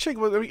frying your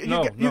chicken?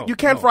 You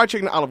can't fry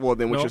chicken in olive oil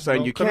then, what you're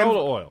saying. You canola can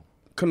oil.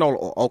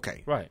 Canola oil,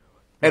 okay. Right.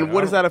 And Right, what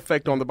I does that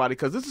affect on the body?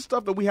 Because this is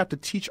stuff that we have to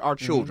teach our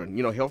Mm-hmm.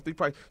 children, healthy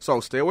price.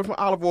 So stay away from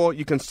olive oil.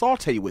 You can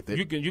saute with it,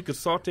 You can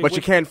saute, but with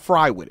you can't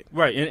fry with it.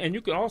 Right, and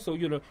you can also,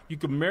 you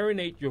can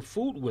marinate your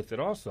food with it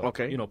also.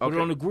 Okay, put okay.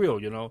 it on the grill,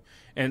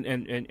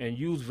 and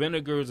use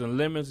vinegars and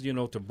lemons,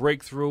 to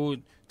break through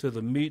to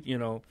the meat,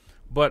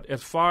 But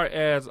as far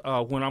as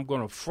when I'm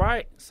going to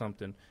fry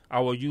something, I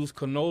will use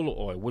canola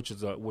oil, which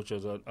is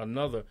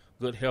another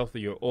good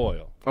healthier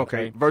oil.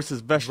 Okay.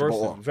 Versus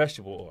vegetable oil.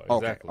 Vegetable oil.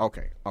 Exactly.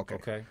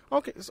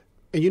 Okay. So,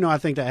 And I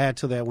think to add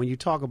to that, when you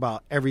talk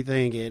about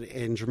everything,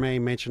 and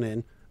Jermaine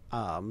mentioning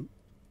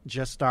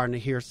just starting to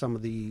hear some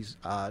of these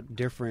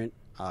different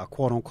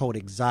quote unquote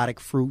exotic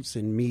fruits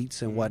and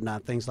meats and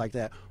whatnot, things like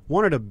that.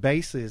 One of the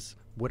bases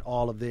with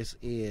all of this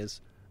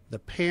is the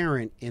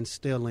parent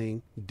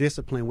instilling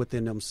discipline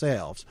within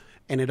themselves.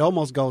 And it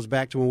almost goes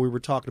back to when we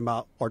were talking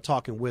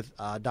with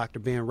Dr.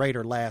 Ben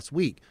Rader last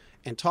week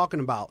and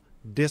talking about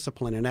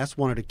discipline. And that's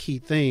one of the key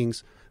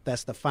things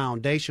that's the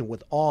foundation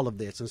with all of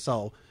this. And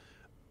so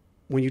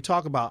when you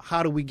talk about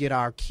how do we get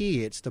our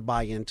kids to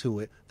buy into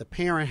it, the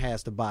parent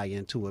has to buy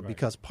into it,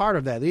 because part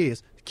of that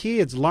is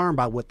kids learn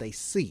by what they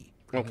see.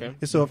 okay.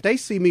 And so if they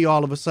see me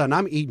all of a sudden,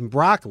 I'm eating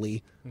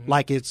broccoli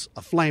like it's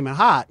a flaming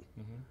hot,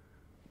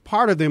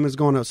 part of them is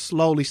going to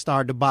slowly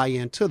start to buy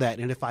into that.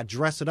 And if I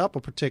dress it up a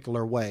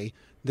particular way,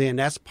 then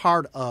that's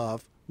part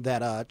of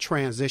that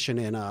transition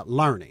in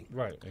learning.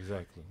 Right,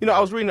 exactly. I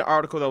was reading an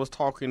article that was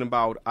talking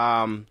about,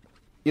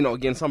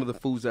 again, some of the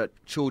foods that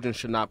children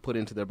should not put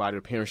into their body,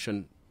 their parents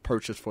shouldn't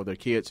purchase for their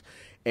kids,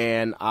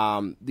 and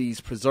these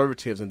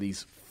preservatives and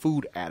these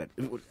food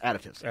additives.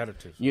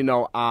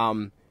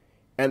 Additives.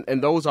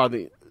 And those are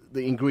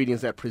the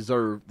ingredients that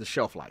preserve the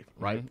shelf life,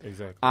 right?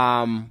 Exactly.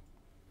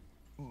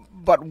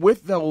 But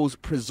with those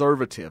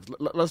preservatives,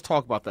 let's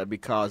talk about that,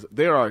 because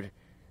there are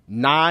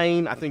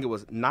 9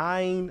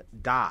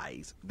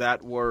 dyes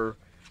that were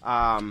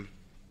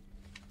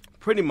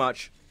pretty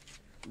much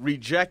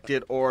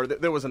rejected, or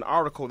there was an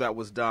article that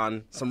was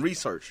done, some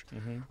research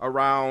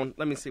around,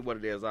 let me see what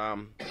it is.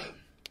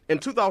 In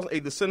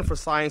 2008, the Center for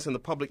Science and the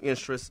Public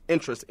Interest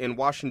in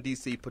Washington,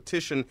 D.C.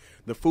 petitioned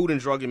the Food and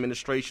Drug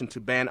Administration to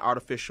ban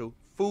artificial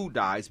food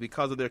dyes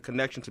because of their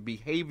connection to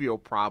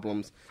behavioral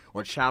problems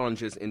or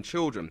challenges in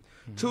children.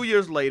 2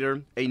 years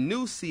later, a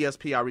new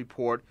CSPI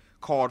report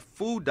called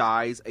Food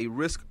Dyes, a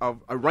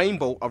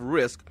Rainbow of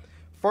Risk,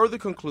 further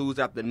concludes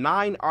that the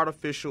 9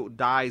 artificial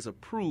dyes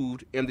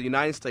approved in the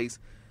United States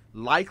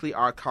likely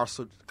are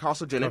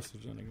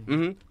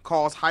carcinogenic,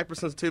 cause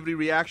hypersensitivity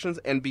reactions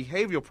and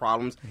behavioral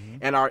problems,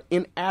 and are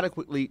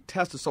inadequately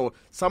tested. So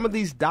some of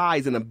these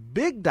dyes, and a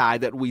big dye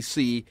that we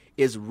see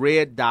is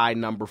red dye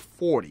number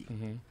 40.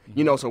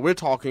 You know, so we're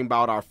talking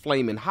about our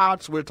Flamin'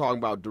 Hots, we're talking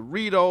about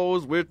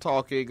Doritos, we're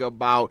talking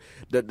about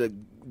the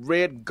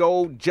red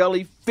gold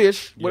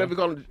jellyfish, whatever you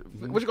call them,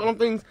 what you call them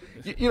things,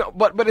 you know.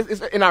 But it's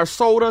in our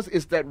sodas,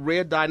 it's that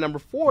red dye number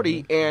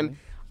 40, and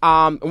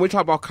we're talking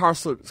about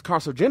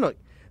carcinogenic.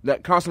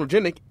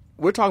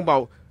 We're talking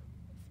about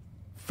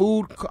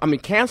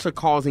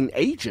cancer-causing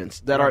agents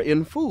that are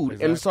in food.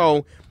 Exactly. And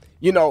so,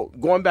 you know,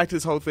 going back to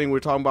this whole thing,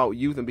 we're talking about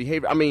youth and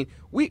behavior. I mean,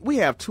 we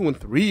have 2- and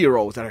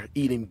 3-year-olds that are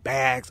eating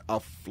bags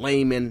of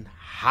Flamin'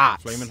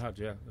 Hots. Flamin' Hot,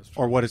 yeah, that's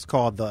true. Or what is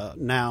called the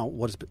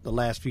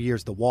last few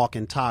years, the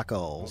walking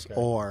tacos,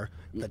 or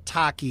the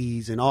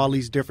Takis, and all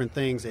these different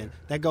things. And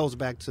that goes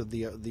back to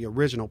the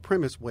original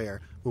premise,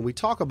 where when we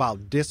talk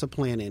about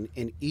discipline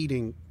and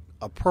eating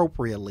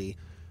appropriately,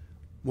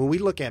 when we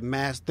look at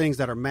things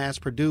that are mass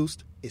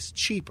produced, it's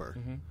cheaper.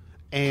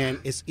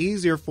 And it's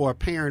easier for a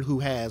parent who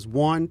has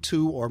 1,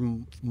 2, or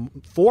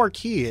 4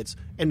 kids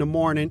in the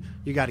morning.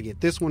 You got to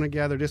get this one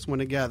together.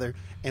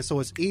 And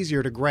so it's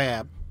easier to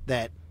grab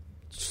that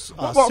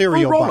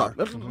cereal bar.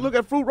 Let's look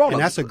at fruit roll-up.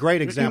 And that's a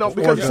great example. You know,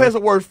 because it says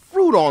the word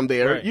fruit on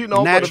there, right. You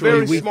know, naturally,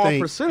 but a very small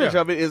percentage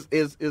of it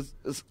is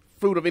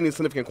fruit of any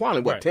significant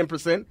quantity, what,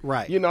 10%?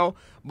 Right. You know,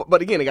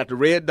 but again, it got the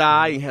red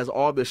dye, it has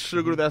all the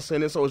sugar that's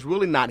in it, so it's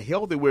really not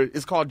healthy.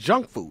 It's called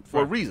junk food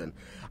for a reason.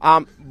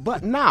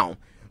 But now,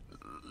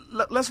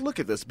 let's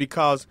look at this,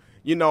 because,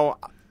 you know,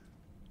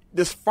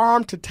 this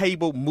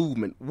farm-to-table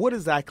movement, what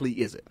exactly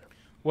is it?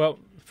 Well,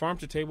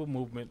 farm-to-table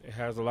movement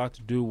has a lot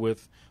to do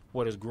with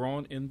what is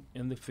grown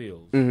in the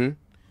fields.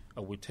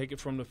 We take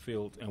it from the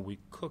fields and we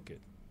cook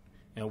it,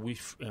 and we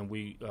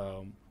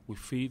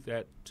feed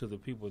that to the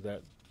people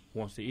that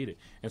wants to eat it.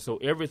 And so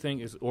everything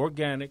is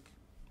organic,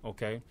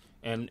 okay,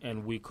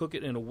 and we cook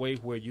it in a way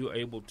where you're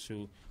able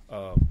to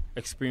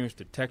experience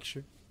the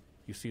texture,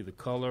 you see the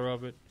color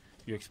of it,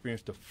 you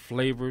experience the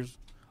flavors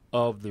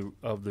of the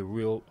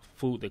real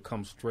food that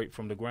comes straight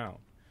from the ground,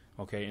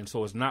 okay. And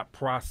so it's not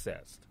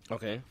processed,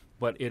 okay,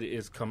 but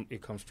it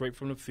comes straight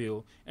from the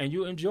field, and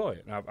you enjoy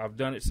it. I've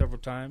done it several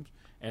times,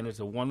 and it's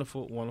a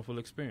wonderful, wonderful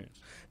experience.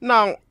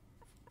 Now,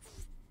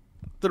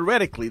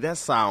 theoretically, that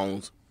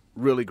sounds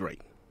really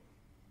great.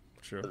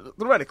 Sure.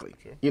 Theoretically,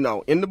 you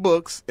know, in the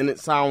books, and it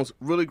sounds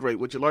really great.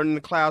 What you learn in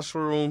the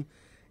classroom,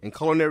 in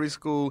culinary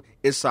school,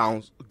 it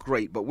sounds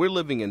great. But we're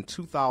living in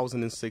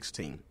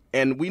 2016,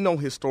 and we know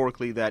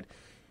historically that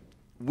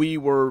we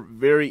were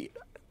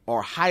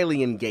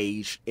highly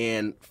engaged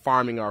in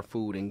farming our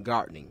food and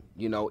gardening.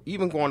 You know,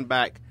 even going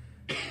back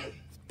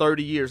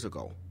 30 years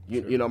ago.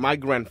 You know, my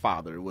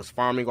grandfather was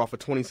farming off of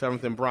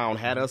 27th and Brown,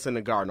 had us in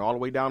the garden all the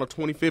way down to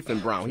 25th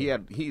and Brown.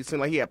 He seemed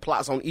like he had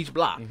plots on each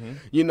block,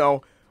 you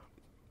know.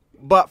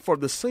 But for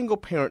the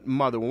single-parent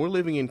mother, when we're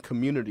living in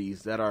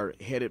communities that are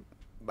headed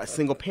by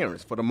single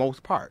parents for the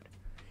most part,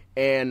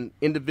 and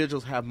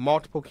individuals have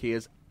multiple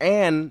kids,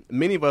 and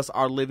many of us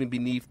are living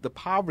beneath the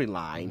poverty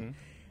line,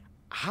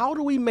 how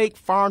do we make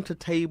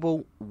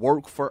farm-to-table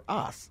work for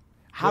us?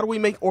 How do we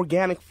make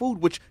organic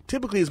food, which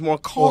typically is more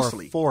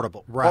costly? Or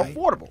affordable, right.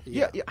 Or affordable,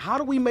 yeah. How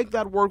do we make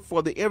that work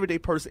for the everyday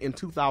person in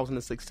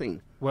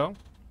 2016? Well,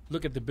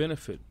 look at the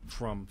benefit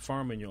from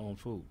farming your own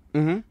food.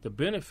 The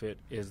benefit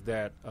is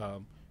that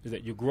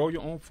you grow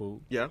your own food.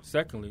 Yeah.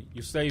 Secondly,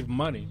 you save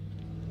money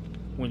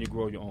when you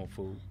grow your own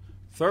food.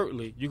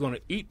 Thirdly, you're going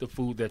to eat the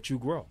food that you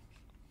grow.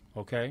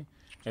 Okay?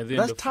 And then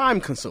that's time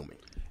consuming.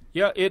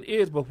 Yeah, it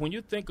is. But when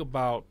you think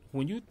about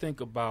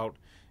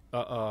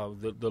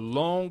the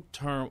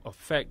long-term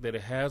effect that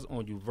it has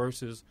on you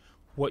versus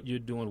what you're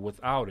doing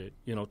without it,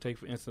 you know, take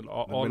for instance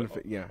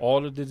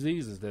all the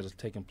diseases that is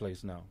taking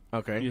place now.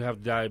 Okay, you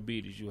have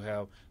diabetes, you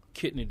have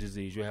kidney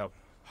disease, you have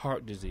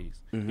heart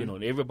disease. You know,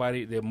 and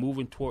everybody, they're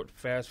moving toward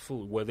fast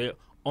food, where they're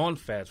on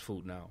fast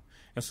food now.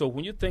 And so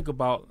when you think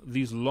about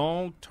these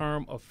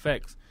long-term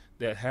effects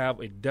that have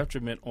a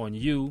detriment on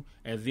you,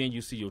 and then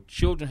you see your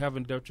children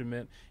having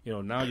detriment, you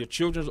know, now your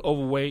children's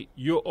overweight,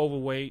 you're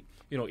overweight,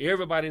 you know,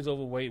 everybody's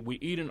overweight,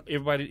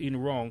 everybody's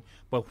eating wrong.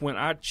 But when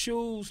I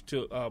choose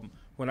to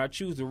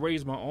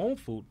raise my own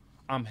food,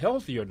 I'm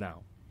healthier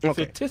now.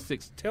 Okay.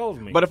 Statistics tells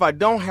me. But if I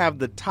don't have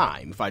the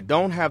time,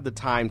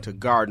 to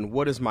garden,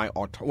 what are my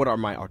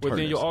alternatives?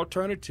 Within your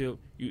alternative,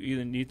 you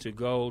either need to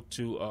go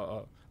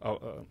to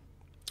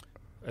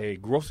a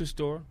grocery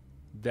store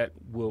that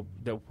will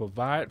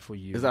provide for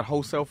you. Is that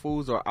Wholesale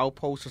Foods or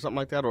Outpost or something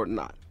like that, or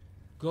not?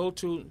 Go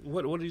to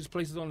what are these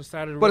places on the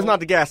side of the road? But it's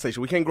not the gas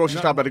station. We can't grocery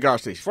shop at the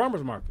gas station.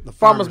 Farmers market. The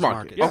Farmers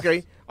market.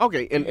 Yes.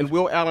 Okay. And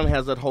Will Allen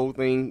has that whole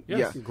thing.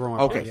 Yes. Yeah.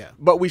 Growing Okay. up, yeah.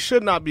 But we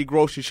should not be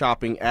grocery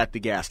shopping at the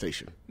gas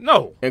station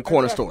No. and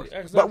corner Exactly. stores.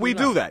 Exactly But we not.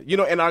 do that.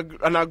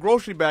 And our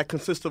grocery bag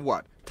consists of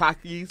what?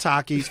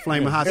 Takis,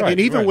 Flaming Hot. Right,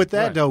 And even right, with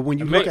that, right. though, when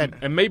you And look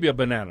at and maybe a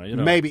banana,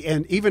 maybe,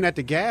 and even at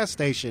the gas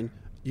station,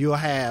 you'll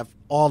have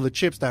all the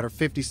chips that are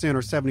 50 cents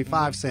or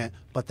 75 cents,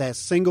 but that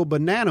single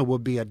banana will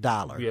be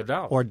 $1. Be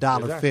 $1 or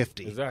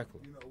 $1.50.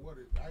 Exactly. You know what?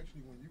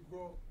 Actually, when you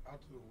go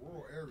out to the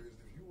rural areas,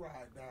 if you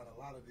ride down a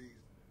lot of these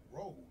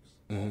roads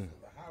off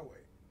of the highway,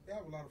 they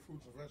have a lot of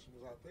fruits and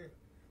vegetables out there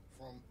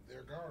from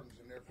their gardens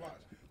and their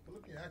plots. But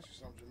let me ask you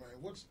something,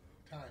 Jermaine. What's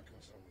time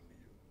consuming to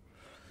you?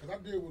 Because I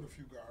deal with a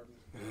few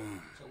gardens.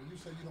 So when you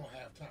say you don't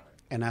have time,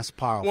 And that's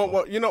powerful.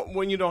 Well,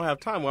 when you don't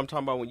have time, I'm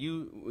talking about when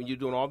you're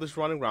doing all this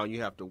running around,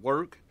 you have to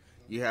work,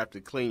 you have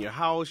to clean your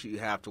house, you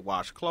have to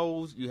wash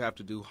clothes, you have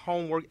to do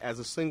homework as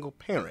a single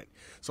parent.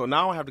 So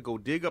now I have to go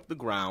dig up the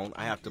ground.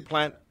 I have to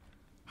plant.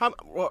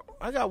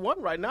 I got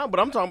one right now, but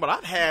I'm talking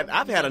about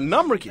I've had a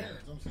number of kids.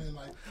 I'm saying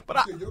like,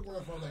 But you said your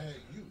grandfather had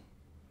you.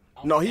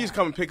 No, he's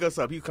come and pick us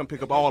up. He come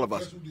pick up all of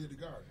us. Guess who did the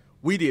garden?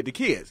 We did the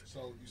kids.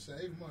 So you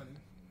save money,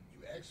 you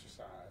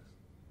exercise,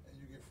 and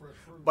you get fresh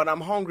fruit. But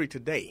I'm hungry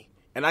today,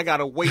 and I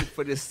gotta wait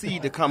for this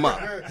seed to come up.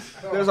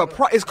 There's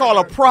it's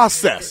called a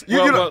process.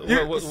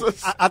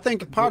 I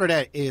think part of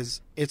that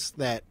is it's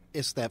that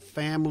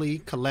family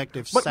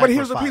collective But sacrifice.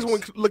 here's the piece when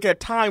we look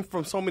at time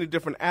from so many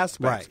different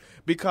aspects. Right.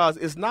 Because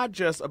it's not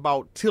just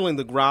about tilling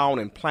the ground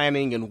and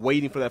planting and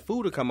waiting for that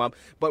food to come up,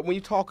 but when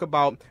you talk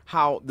about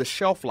how the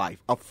shelf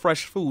life of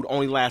fresh food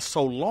only lasts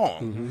so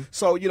long.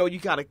 So, you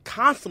got to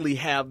constantly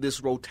have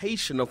this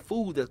rotation of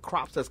food, the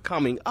crops that's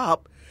coming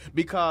up,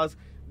 because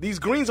these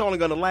greens are only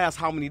going to last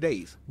how many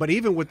days? But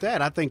even with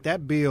that, I think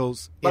that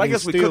builds. But I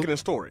guess we cook it and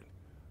store it.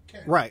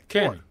 Right.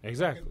 Candy.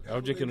 Exactly. I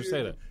was just going to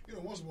say that.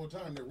 Once upon a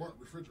time, there weren't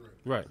refrigerators.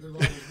 Right. There's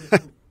always been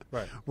fruit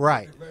Right.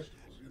 Right. and vegetables,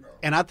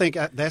 And I think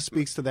that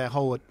speaks to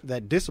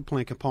that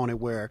discipline component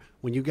where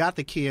when you got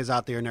the kids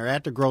out there and they're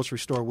at the grocery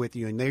store with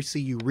you and they see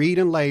you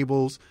reading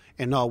labels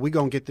and we're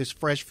going to get this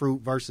fresh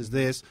fruit versus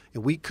this,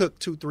 and we cook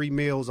 2-3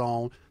 meals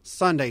on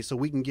Sunday so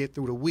we can get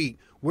through the week.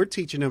 We're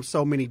teaching them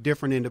so many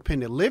different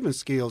independent living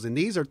skills, and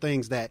these are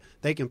things that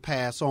they can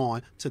pass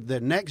on to the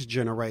next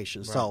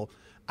generation. Right. So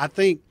I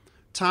think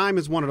time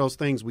is one of those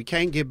things we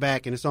can't get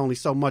back, and it's only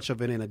so much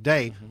of it in a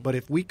day. But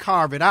if we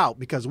carve it out,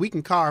 because we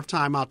can carve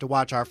time out to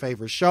watch our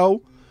favorite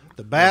show,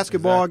 the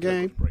basketball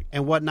game,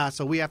 and whatnot.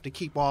 So we have to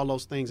keep all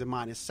those things in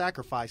mind and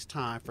sacrifice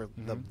time for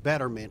the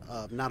betterment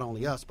of not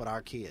only us, but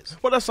our kids.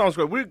 Well, that sounds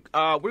great.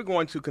 We're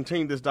going to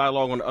continue this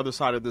dialogue on the other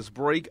side of this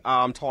break.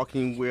 I'm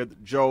talking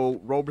with Joe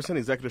Roberson,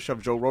 Executive Chef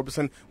Joe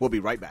Roberson. We'll be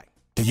right back.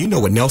 Do you know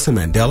what Nelson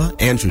Mandela,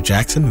 Andrew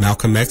Jackson,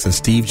 Malcolm X, and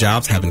Steve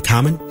Jobs have in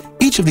common?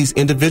 Each of these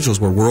individuals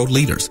were world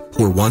leaders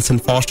who were once in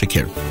foster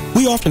care.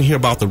 We often hear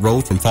about the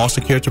road from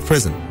foster care to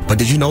prison, but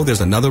did you know there's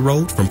another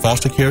road from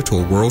foster care to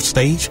a world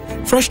stage?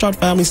 Fresh Start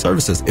Family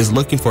Services is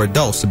looking for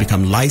adults to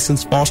become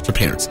licensed foster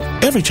parents.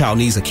 Every child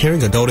needs a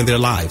caring adult in their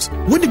lives.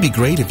 Wouldn't it be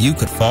great if you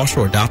could foster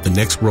or adopt the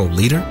next world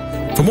leader?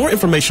 For more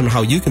information on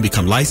how you can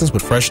become licensed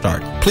with Fresh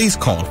Start, please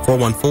call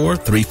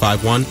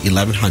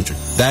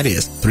 414-351-1100. That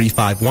is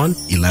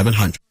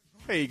 351-1100.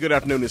 Hey, good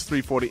afternoon. It's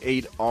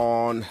 3:48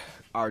 on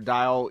our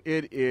dial.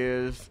 It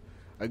is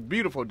a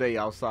beautiful day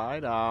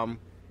outside, and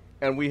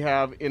we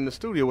have in the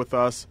studio with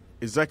us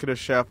Executive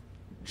Chef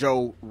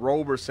Joe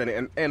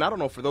Roberson. And I don't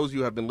know, for those of you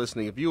who have been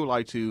listening, if you would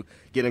like to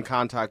get in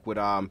contact with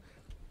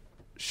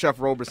Chef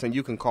Roberson,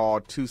 you can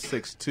call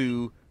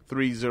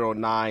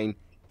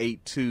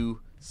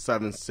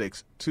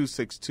 262-309-8276,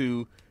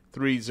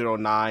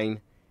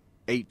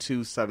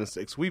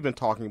 262-309-8276. We've been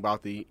talking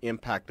about the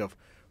impact of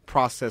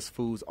processed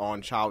foods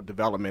on child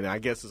development, and I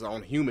guess it's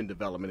on human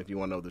development if you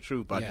want to know the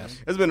truth. But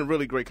It's been a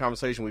really great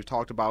conversation. We've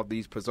talked about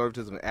these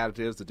preservatives and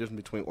additives, the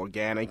difference between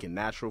organic and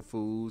natural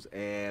foods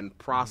and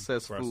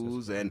processed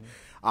foods, and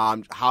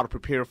how to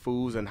prepare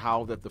foods, and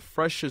how that the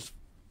freshest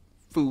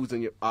foods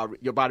in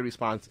your body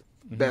responds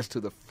best to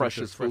the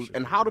freshest foods,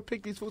 and how to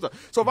pick these foods up.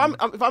 So if I'm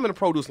in a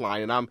produce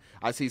line and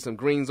I see some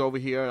greens over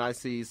here and I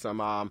see some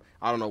I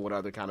don't know what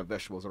other kind of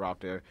vegetables are out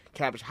there,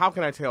 cabbage, how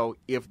can I tell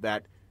if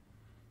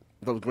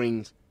those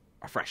greens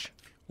are fresh?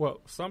 Well,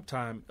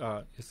 sometimes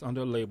it's under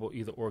a label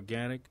either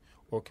organic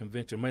or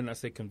conventional. May not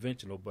say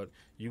conventional, but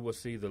you will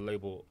see the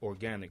label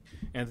organic.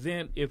 And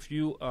then if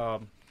you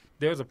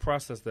there's a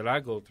process that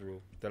I go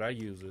through that I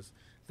use is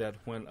that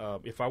when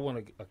if I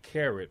want a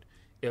carrot,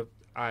 if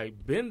I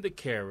bend the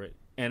carrot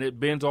and it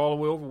bends all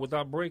the way over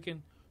without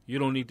breaking, you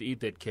don't need to eat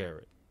that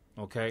carrot.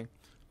 Okay?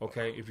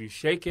 If you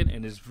shake it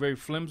and it's very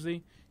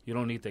flimsy, You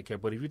don't need that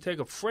carrot. But if you take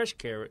a fresh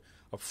carrot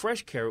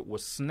will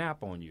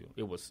snap on you.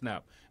 It will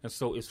snap. And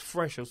so it's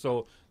fresher.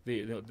 So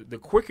the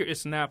quicker it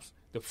snaps,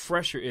 the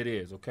fresher it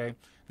is, okay?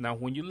 Now,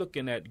 when you're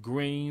looking at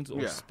greens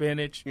or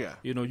spinach,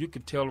 you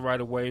can tell right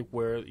away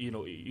where,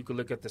 you can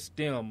look at the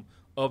stem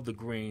of the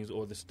greens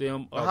or the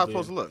stem of How's it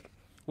supposed to look?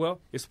 Well,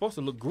 it's supposed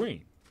to look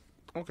green.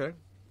 Okay.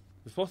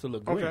 It's supposed to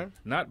look green,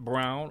 not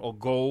brown or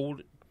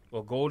gold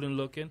or golden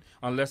looking,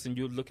 unless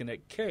you're looking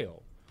at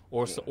kale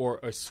or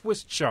a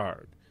Swiss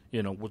chard,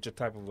 which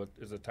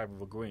is a type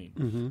of a green.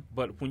 Mm-hmm.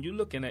 But when you're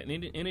looking at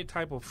any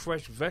type of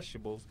fresh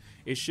vegetables,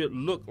 it should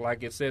look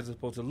like it says it's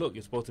supposed to look.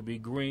 It's supposed to be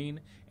green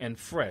and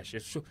fresh.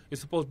 It's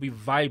supposed to be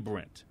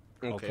vibrant.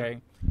 Okay.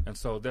 And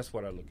so that's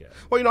what I look at.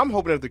 Well, I'm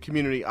hoping that the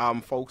community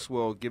folks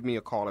will give me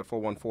a call at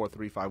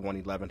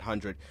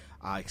 414-351-1100,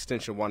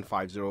 extension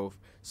 150,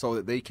 so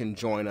that they can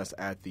join us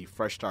at the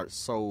Fresh Start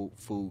Soul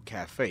Food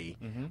Cafe,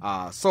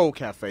 Soul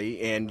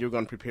Cafe, and you're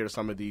going to prepare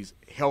some of these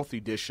healthy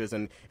dishes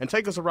and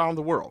take us around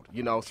the world.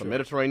 Some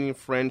Mediterranean,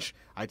 French,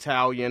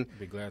 Italian.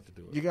 Be glad to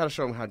do it. You got to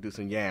show them how to do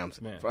some yams,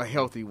 Man. for a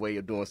healthy way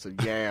of doing some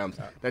yams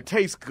that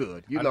tastes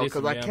good.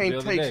 Because I yams can't the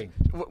other taste day.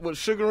 with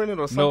sugar in it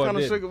or some No, kind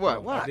I of didn't. sugar.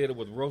 What? I did it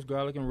with roast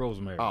garlic and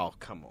rosemary. Oh,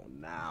 come on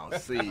now.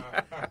 See. And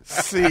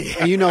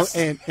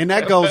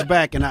that goes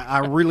back, and I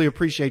really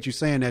appreciate you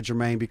saying that,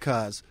 Jermaine,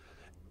 because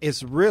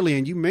it's really,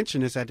 and you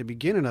mentioned this at the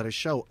beginning of the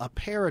show, a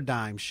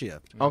paradigm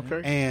shift.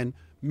 Okay. And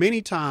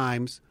many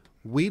times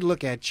we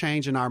look at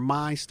changing our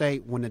mind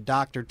state when the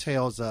doctor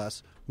tells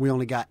us we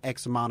only got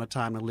X amount of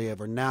time to live,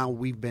 or now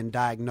we've been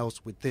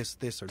diagnosed with this,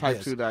 or Type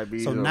this. 2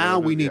 diabetes. So or now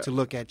whatever, we need to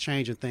look at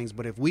changing things.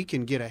 But if we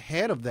can get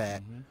ahead of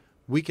that,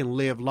 we can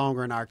live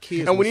longer, and our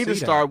kids And we will need to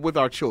see start with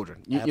our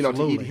children, to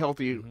Absolutely. eat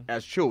healthy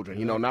as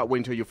children, not wait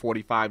until you're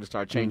 45 to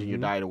start changing your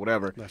diet or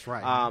whatever. That's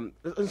right.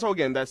 And so,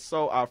 again,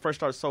 Fresh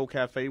Start Soul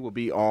Cafe will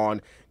be on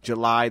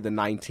July the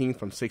 19th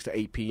from 6 to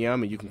 8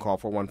 p.m., and you can call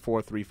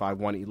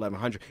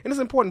 414-351-1100. And it's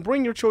important,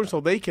 bring your children so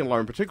they can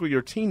learn, particularly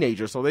your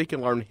teenagers, so they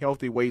can learn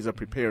healthy ways of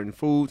preparing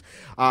foods.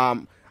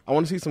 I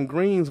want to see some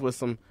greens with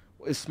some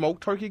 – is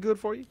smoked turkey good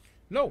for you?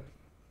 No.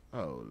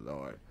 Oh,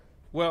 Lord.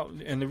 Well,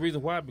 and the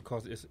reason why,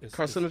 because it's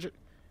Carcinogen?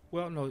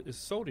 Well, no, it's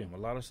sodium. A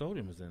lot of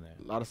sodium is in there.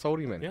 A lot of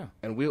sodium in it. Yeah.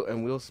 And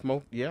we'll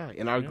smoke,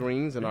 in our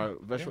greens and our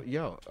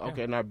vegetables.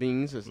 Okay, and our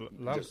beans is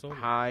lot of sodium.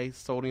 high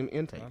sodium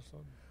intake. A lot of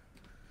sodium.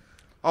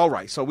 All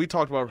right, so we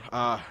talked about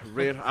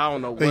red. I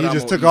don't know. Then what you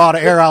just I'm took gonna all the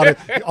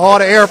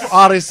air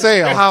out of his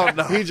cell.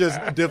 He just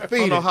I don't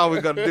defeated. know how we're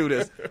gonna do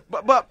this,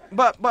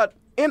 but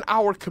in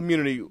our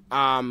community,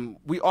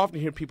 we often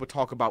hear people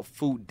talk about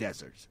food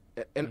deserts,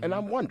 and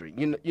I'm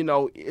wondering,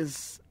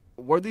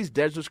 were these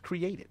deserts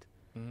created?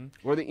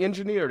 Were they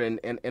engineered,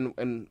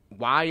 and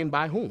why and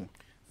by whom?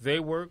 They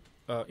were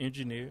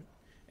engineered,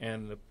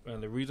 and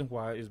the reason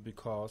why is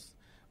because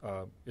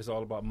it's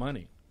all about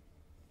money.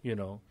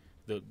 The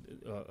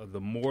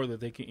more that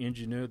they can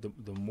engineer,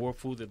 the more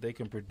food that they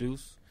can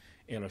produce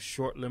in a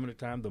short, limited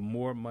time, the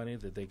more money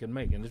that they can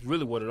make. And it's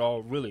really what it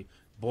all really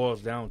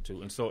boils down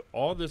to. And so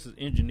all this is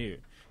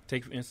engineered.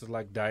 Take, for instance,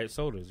 like diet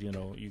sodas. You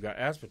got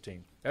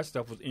aspartame. That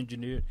stuff was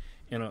engineered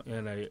in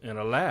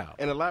a lab.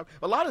 In a lab,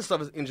 a lot of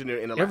stuff is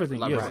engineered in a lab. Everything,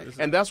 lab, yes. right.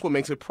 And that's what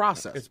makes it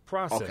processed. It's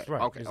processed, okay.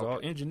 right? Okay, it's okay. all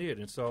engineered,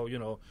 and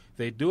so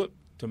they do it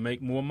to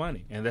make more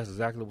money, and that's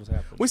exactly what's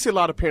happening. We see a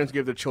lot of parents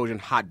give their children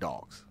hot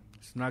dogs.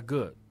 It's not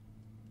good.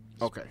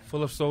 Okay.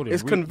 Full of sodium.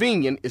 It's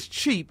convenient. It's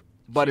cheap,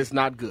 but it's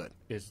not good.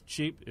 It's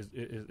cheap.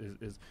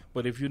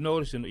 But if you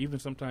notice, even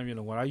sometimes,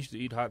 when I used to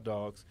eat hot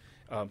dogs,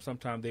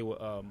 sometimes they would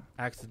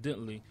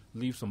accidentally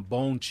leave some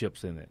bone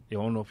chips in it. I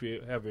don't know if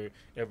you ever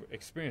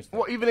experienced that.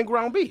 Well, even in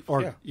ground beef.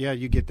 Or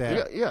you get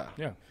that.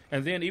 Yeah.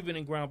 And then even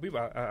in ground beef,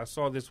 I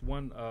saw this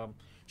one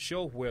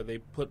show where they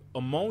put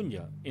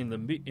ammonia in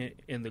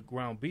the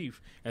ground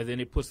beef, and then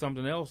they put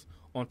something else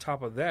on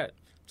top of that,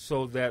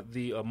 so that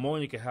the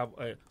ammonia can have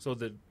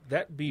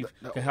that beef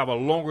can have a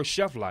longer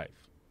shelf life.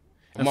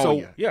 And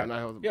ammonia.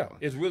 So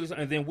it's really,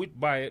 and then we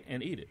buy it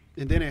and eat it.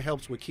 And then it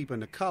helps with keeping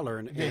the color,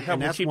 and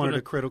that's one of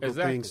the critical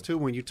things too.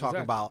 When you talk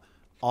about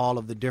all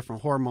of the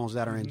different hormones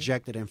that are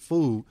injected in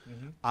food,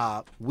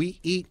 we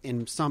eat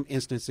in some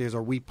instances,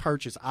 or we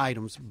purchase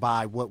items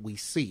by what we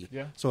see.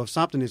 Yeah. So if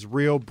something is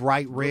real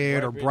bright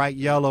red or bright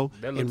yellow,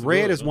 and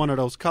red is one of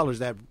those colors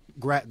that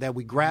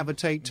we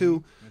gravitate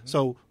to,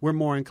 so we're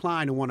more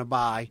inclined to want to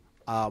buy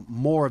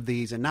more of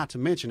these. And not to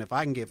mention, if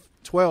I can get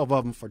 12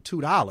 of them for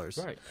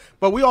 $2. Right.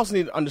 But we also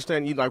need to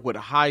understand, like with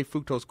high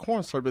fructose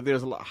corn syrup, but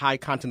there's a high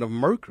content of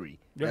mercury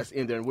that's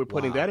in there, and we're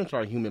putting that into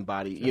our human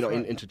body,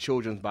 into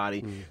children's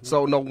body.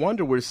 So no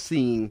wonder we're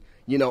seeing,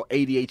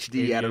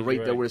 ADHD at a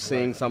rate that we're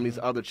seeing some of these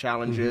other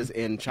challenges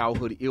and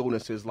childhood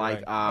illnesses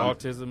like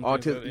autism.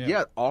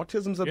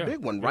 Autism's a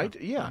big one, right?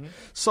 Yeah.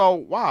 So,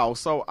 wow.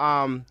 So,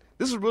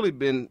 this has really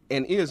been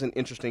and is an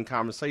interesting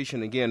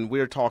conversation. Again,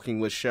 we're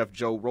talking with Chef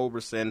Joe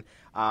Roberson,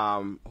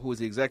 who is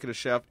the executive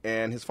chef,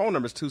 and his phone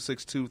number is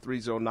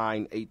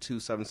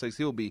 262-309-8276.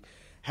 He'll be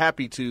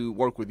happy to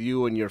work with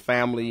you and your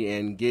family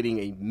in getting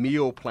a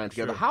meal plan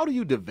together. Sure. How do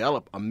you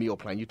develop a meal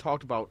plan? You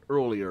talked about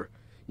earlier,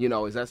 You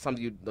know, is that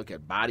something you look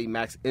at body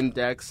mass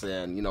index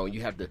and, you know,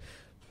 you have to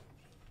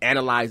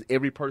analyze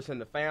every person in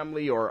the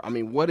family? Or, I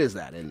mean, what is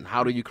that and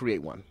how do you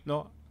create one?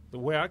 No, the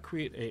way I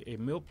create a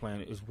meal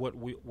plan is what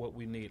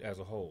we need as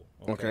a whole.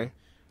 Okay.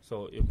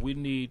 So if we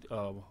need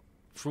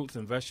fruits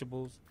and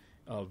vegetables,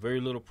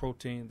 very little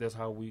protein, that's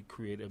how we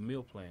create a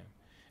meal plan.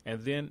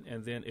 And then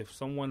if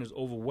someone is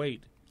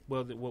overweight,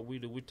 well, what we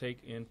do, we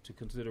take into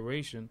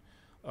consideration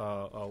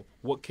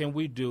what can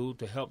we do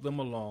to help them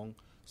along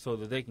so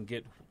that they can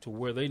get to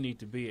where they need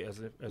to be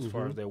as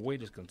far as their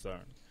weight is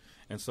concerned.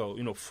 And so,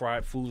 you know,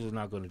 fried foods is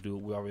not going to do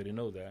it. We already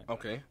know that.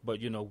 Okay. But,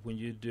 you know, when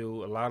you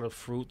do a lot of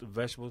fruit,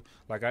 vegetables,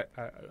 like I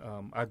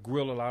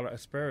grill a lot of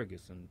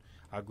asparagus, and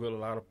I grill a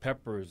lot of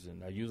peppers,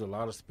 and I use a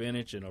lot of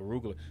spinach and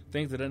arugula,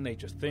 things of that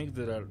nature, things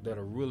that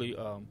are really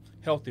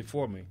healthy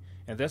for me.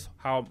 And that's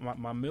how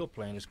my meal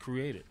plan is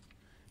created.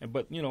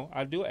 But, you know,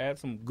 I do add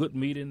some good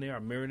meat in there. I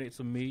marinate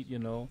some meat, you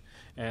know,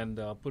 and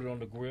put it on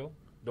the grill.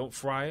 Don't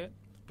fry it,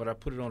 but I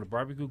put it on the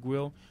barbecue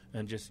grill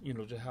and just, you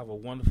know, just have a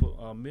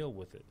wonderful meal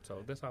with it.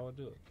 So that's how I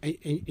do it.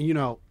 And, you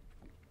know,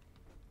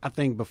 I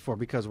think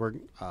because we're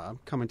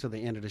coming to the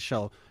end of the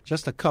show,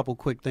 just a couple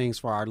quick things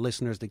for our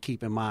listeners to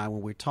keep in mind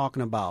when we're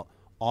talking about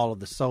all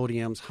of the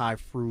sodiums, high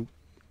fructose,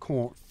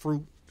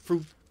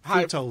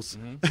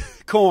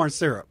 corn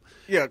syrup.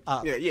 Yeah,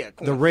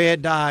 the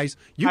red dyes.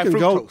 You high can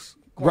fructose,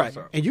 go right,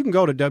 and you can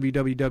go to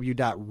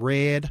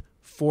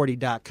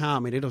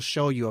www.red40.com, and it'll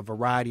show you a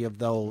variety of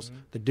those,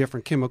 the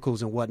different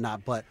chemicals and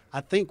whatnot. But I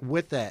think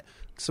with that,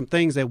 some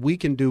things that we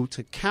can do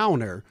to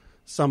counter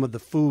some of the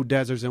food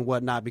deserts and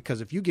whatnot,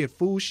 because if you get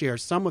Food Share,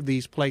 some of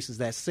these places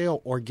that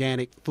sell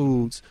organic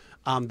foods,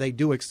 they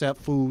do accept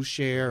Food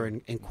Share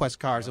and Quest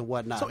cards and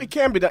whatnot. So it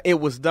can be done.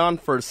 It was done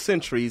for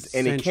centuries,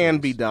 and it can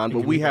be done,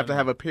 but we have to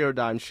have a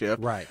paradigm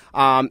shift. Right.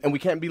 And we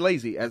can't be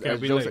lazy, as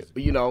Joe said.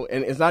 You know,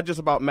 and it's not just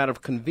about a matter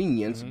of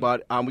convenience,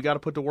 but we got to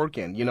put the work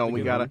in. You know,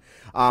 we got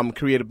to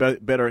create a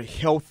better,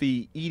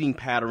 healthy eating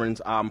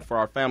patterns for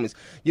our families.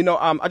 You know,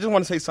 I just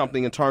want to say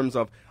something in terms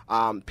of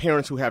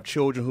parents who have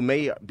children who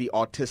may be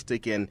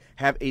autistic and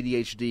have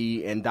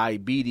ADHD and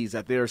diabetes,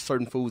 that there are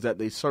certain foods that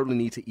they certainly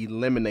need to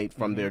eliminate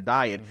from their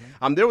diet.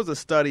 There was a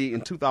study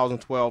in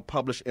 2012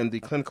 published in the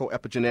Clinical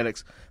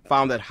Epigenetics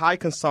found that high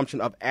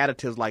consumption of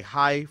additives like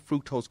high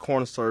fructose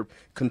corn syrup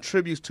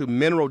contributes to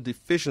mineral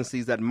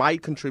deficiencies that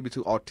might contribute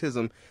to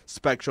autism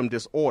spectrum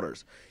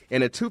disorders.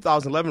 In a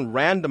 2011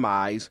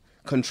 randomized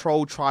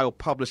controlled trial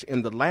published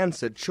in The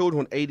Lancet, children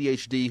with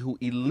ADHD who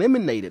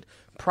eliminated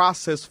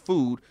processed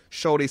food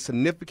showed a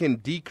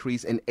significant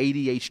decrease in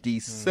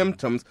ADHD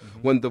symptoms.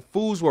 When the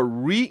foods were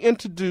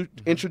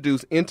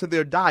reintroduced into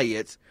their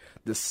diets,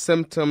 the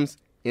symptoms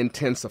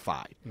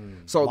intensified.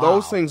 So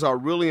those things are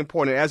really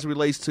important. As it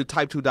relates to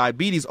type 2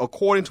 diabetes,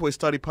 according to a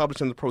study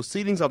published in the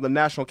Proceedings of the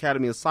National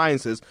Academy of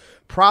Sciences,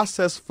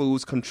 processed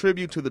foods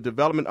contribute to the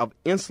development of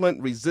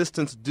insulin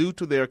resistance due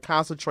to their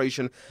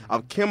concentration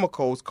of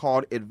chemicals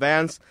called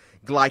advanced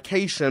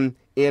glycation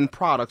end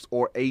products,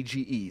 or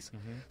AGEs.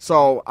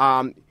 So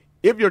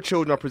if your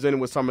children are presented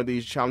with some of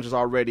these challenges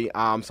already,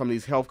 some of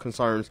these health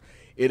concerns,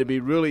 it'd be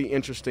really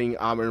interesting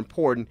and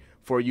important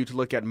for you to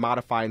look at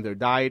modifying their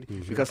diet,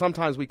 because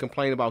sometimes we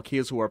complain about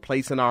kids who are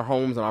placed in our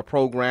homes and our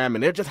program,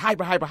 and they're just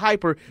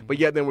hyper, but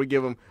yet then we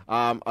give them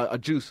a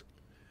juice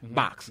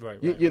box,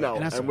 you know,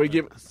 and we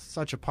give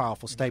such a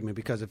powerful statement,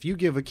 because if you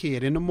give a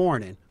kid in the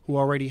morning who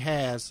already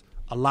has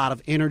a lot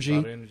of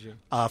energy,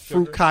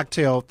 fruit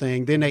cocktail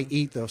thing, then they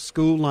eat the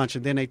school lunch,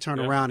 and then they turn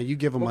around and you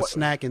give them a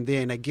snack, and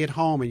then they get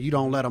home and you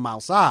don't let them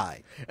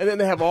outside. And then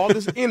they have all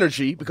this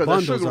energy because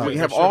they're sugar. We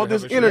have all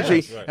this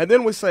energy, and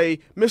then we say,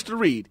 Mr.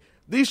 Reed,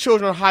 these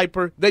children are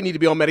hyper. They need to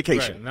be on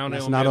medication. Now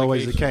that's not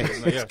always the case.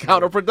 It's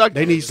counterproductive.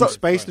 They need some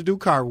space to do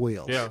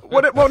cartwheels.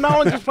 Well, not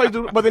only just space,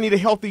 but they need a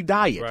healthy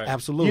diet.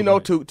 Absolutely. You know,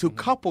 to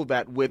couple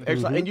that with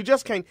exercise. And you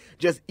just can't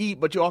just eat,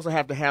 but you also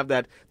have to have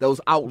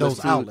those outlets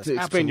to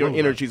expend your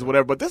energies or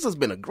whatever. But this has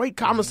been a great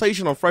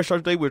conversation on Fresh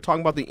Start Today. We're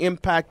talking about the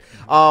impact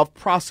of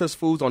processed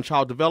foods on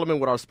child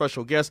development with our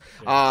special guest,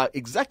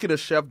 executive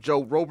chef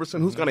Joe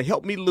Roberson, who's going to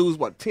help me lose,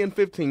 10,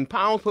 15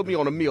 pounds, put me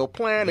on a meal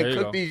plan, and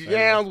cook these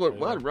yams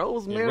with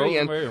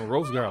rosemary and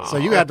roast garlic. So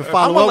you have to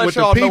follow up with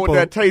the people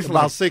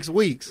about 6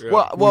 weeks.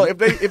 Well,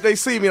 if they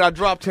see me and I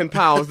drop 10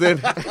 pounds,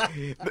 then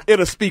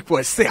it'll speak for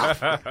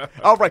itself.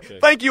 All right.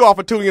 Thank you all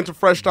for tuning into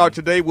Fresh Start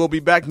Today. We'll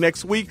be back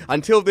next week.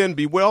 Until then,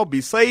 be well,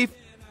 be safe.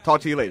 Talk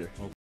to you later.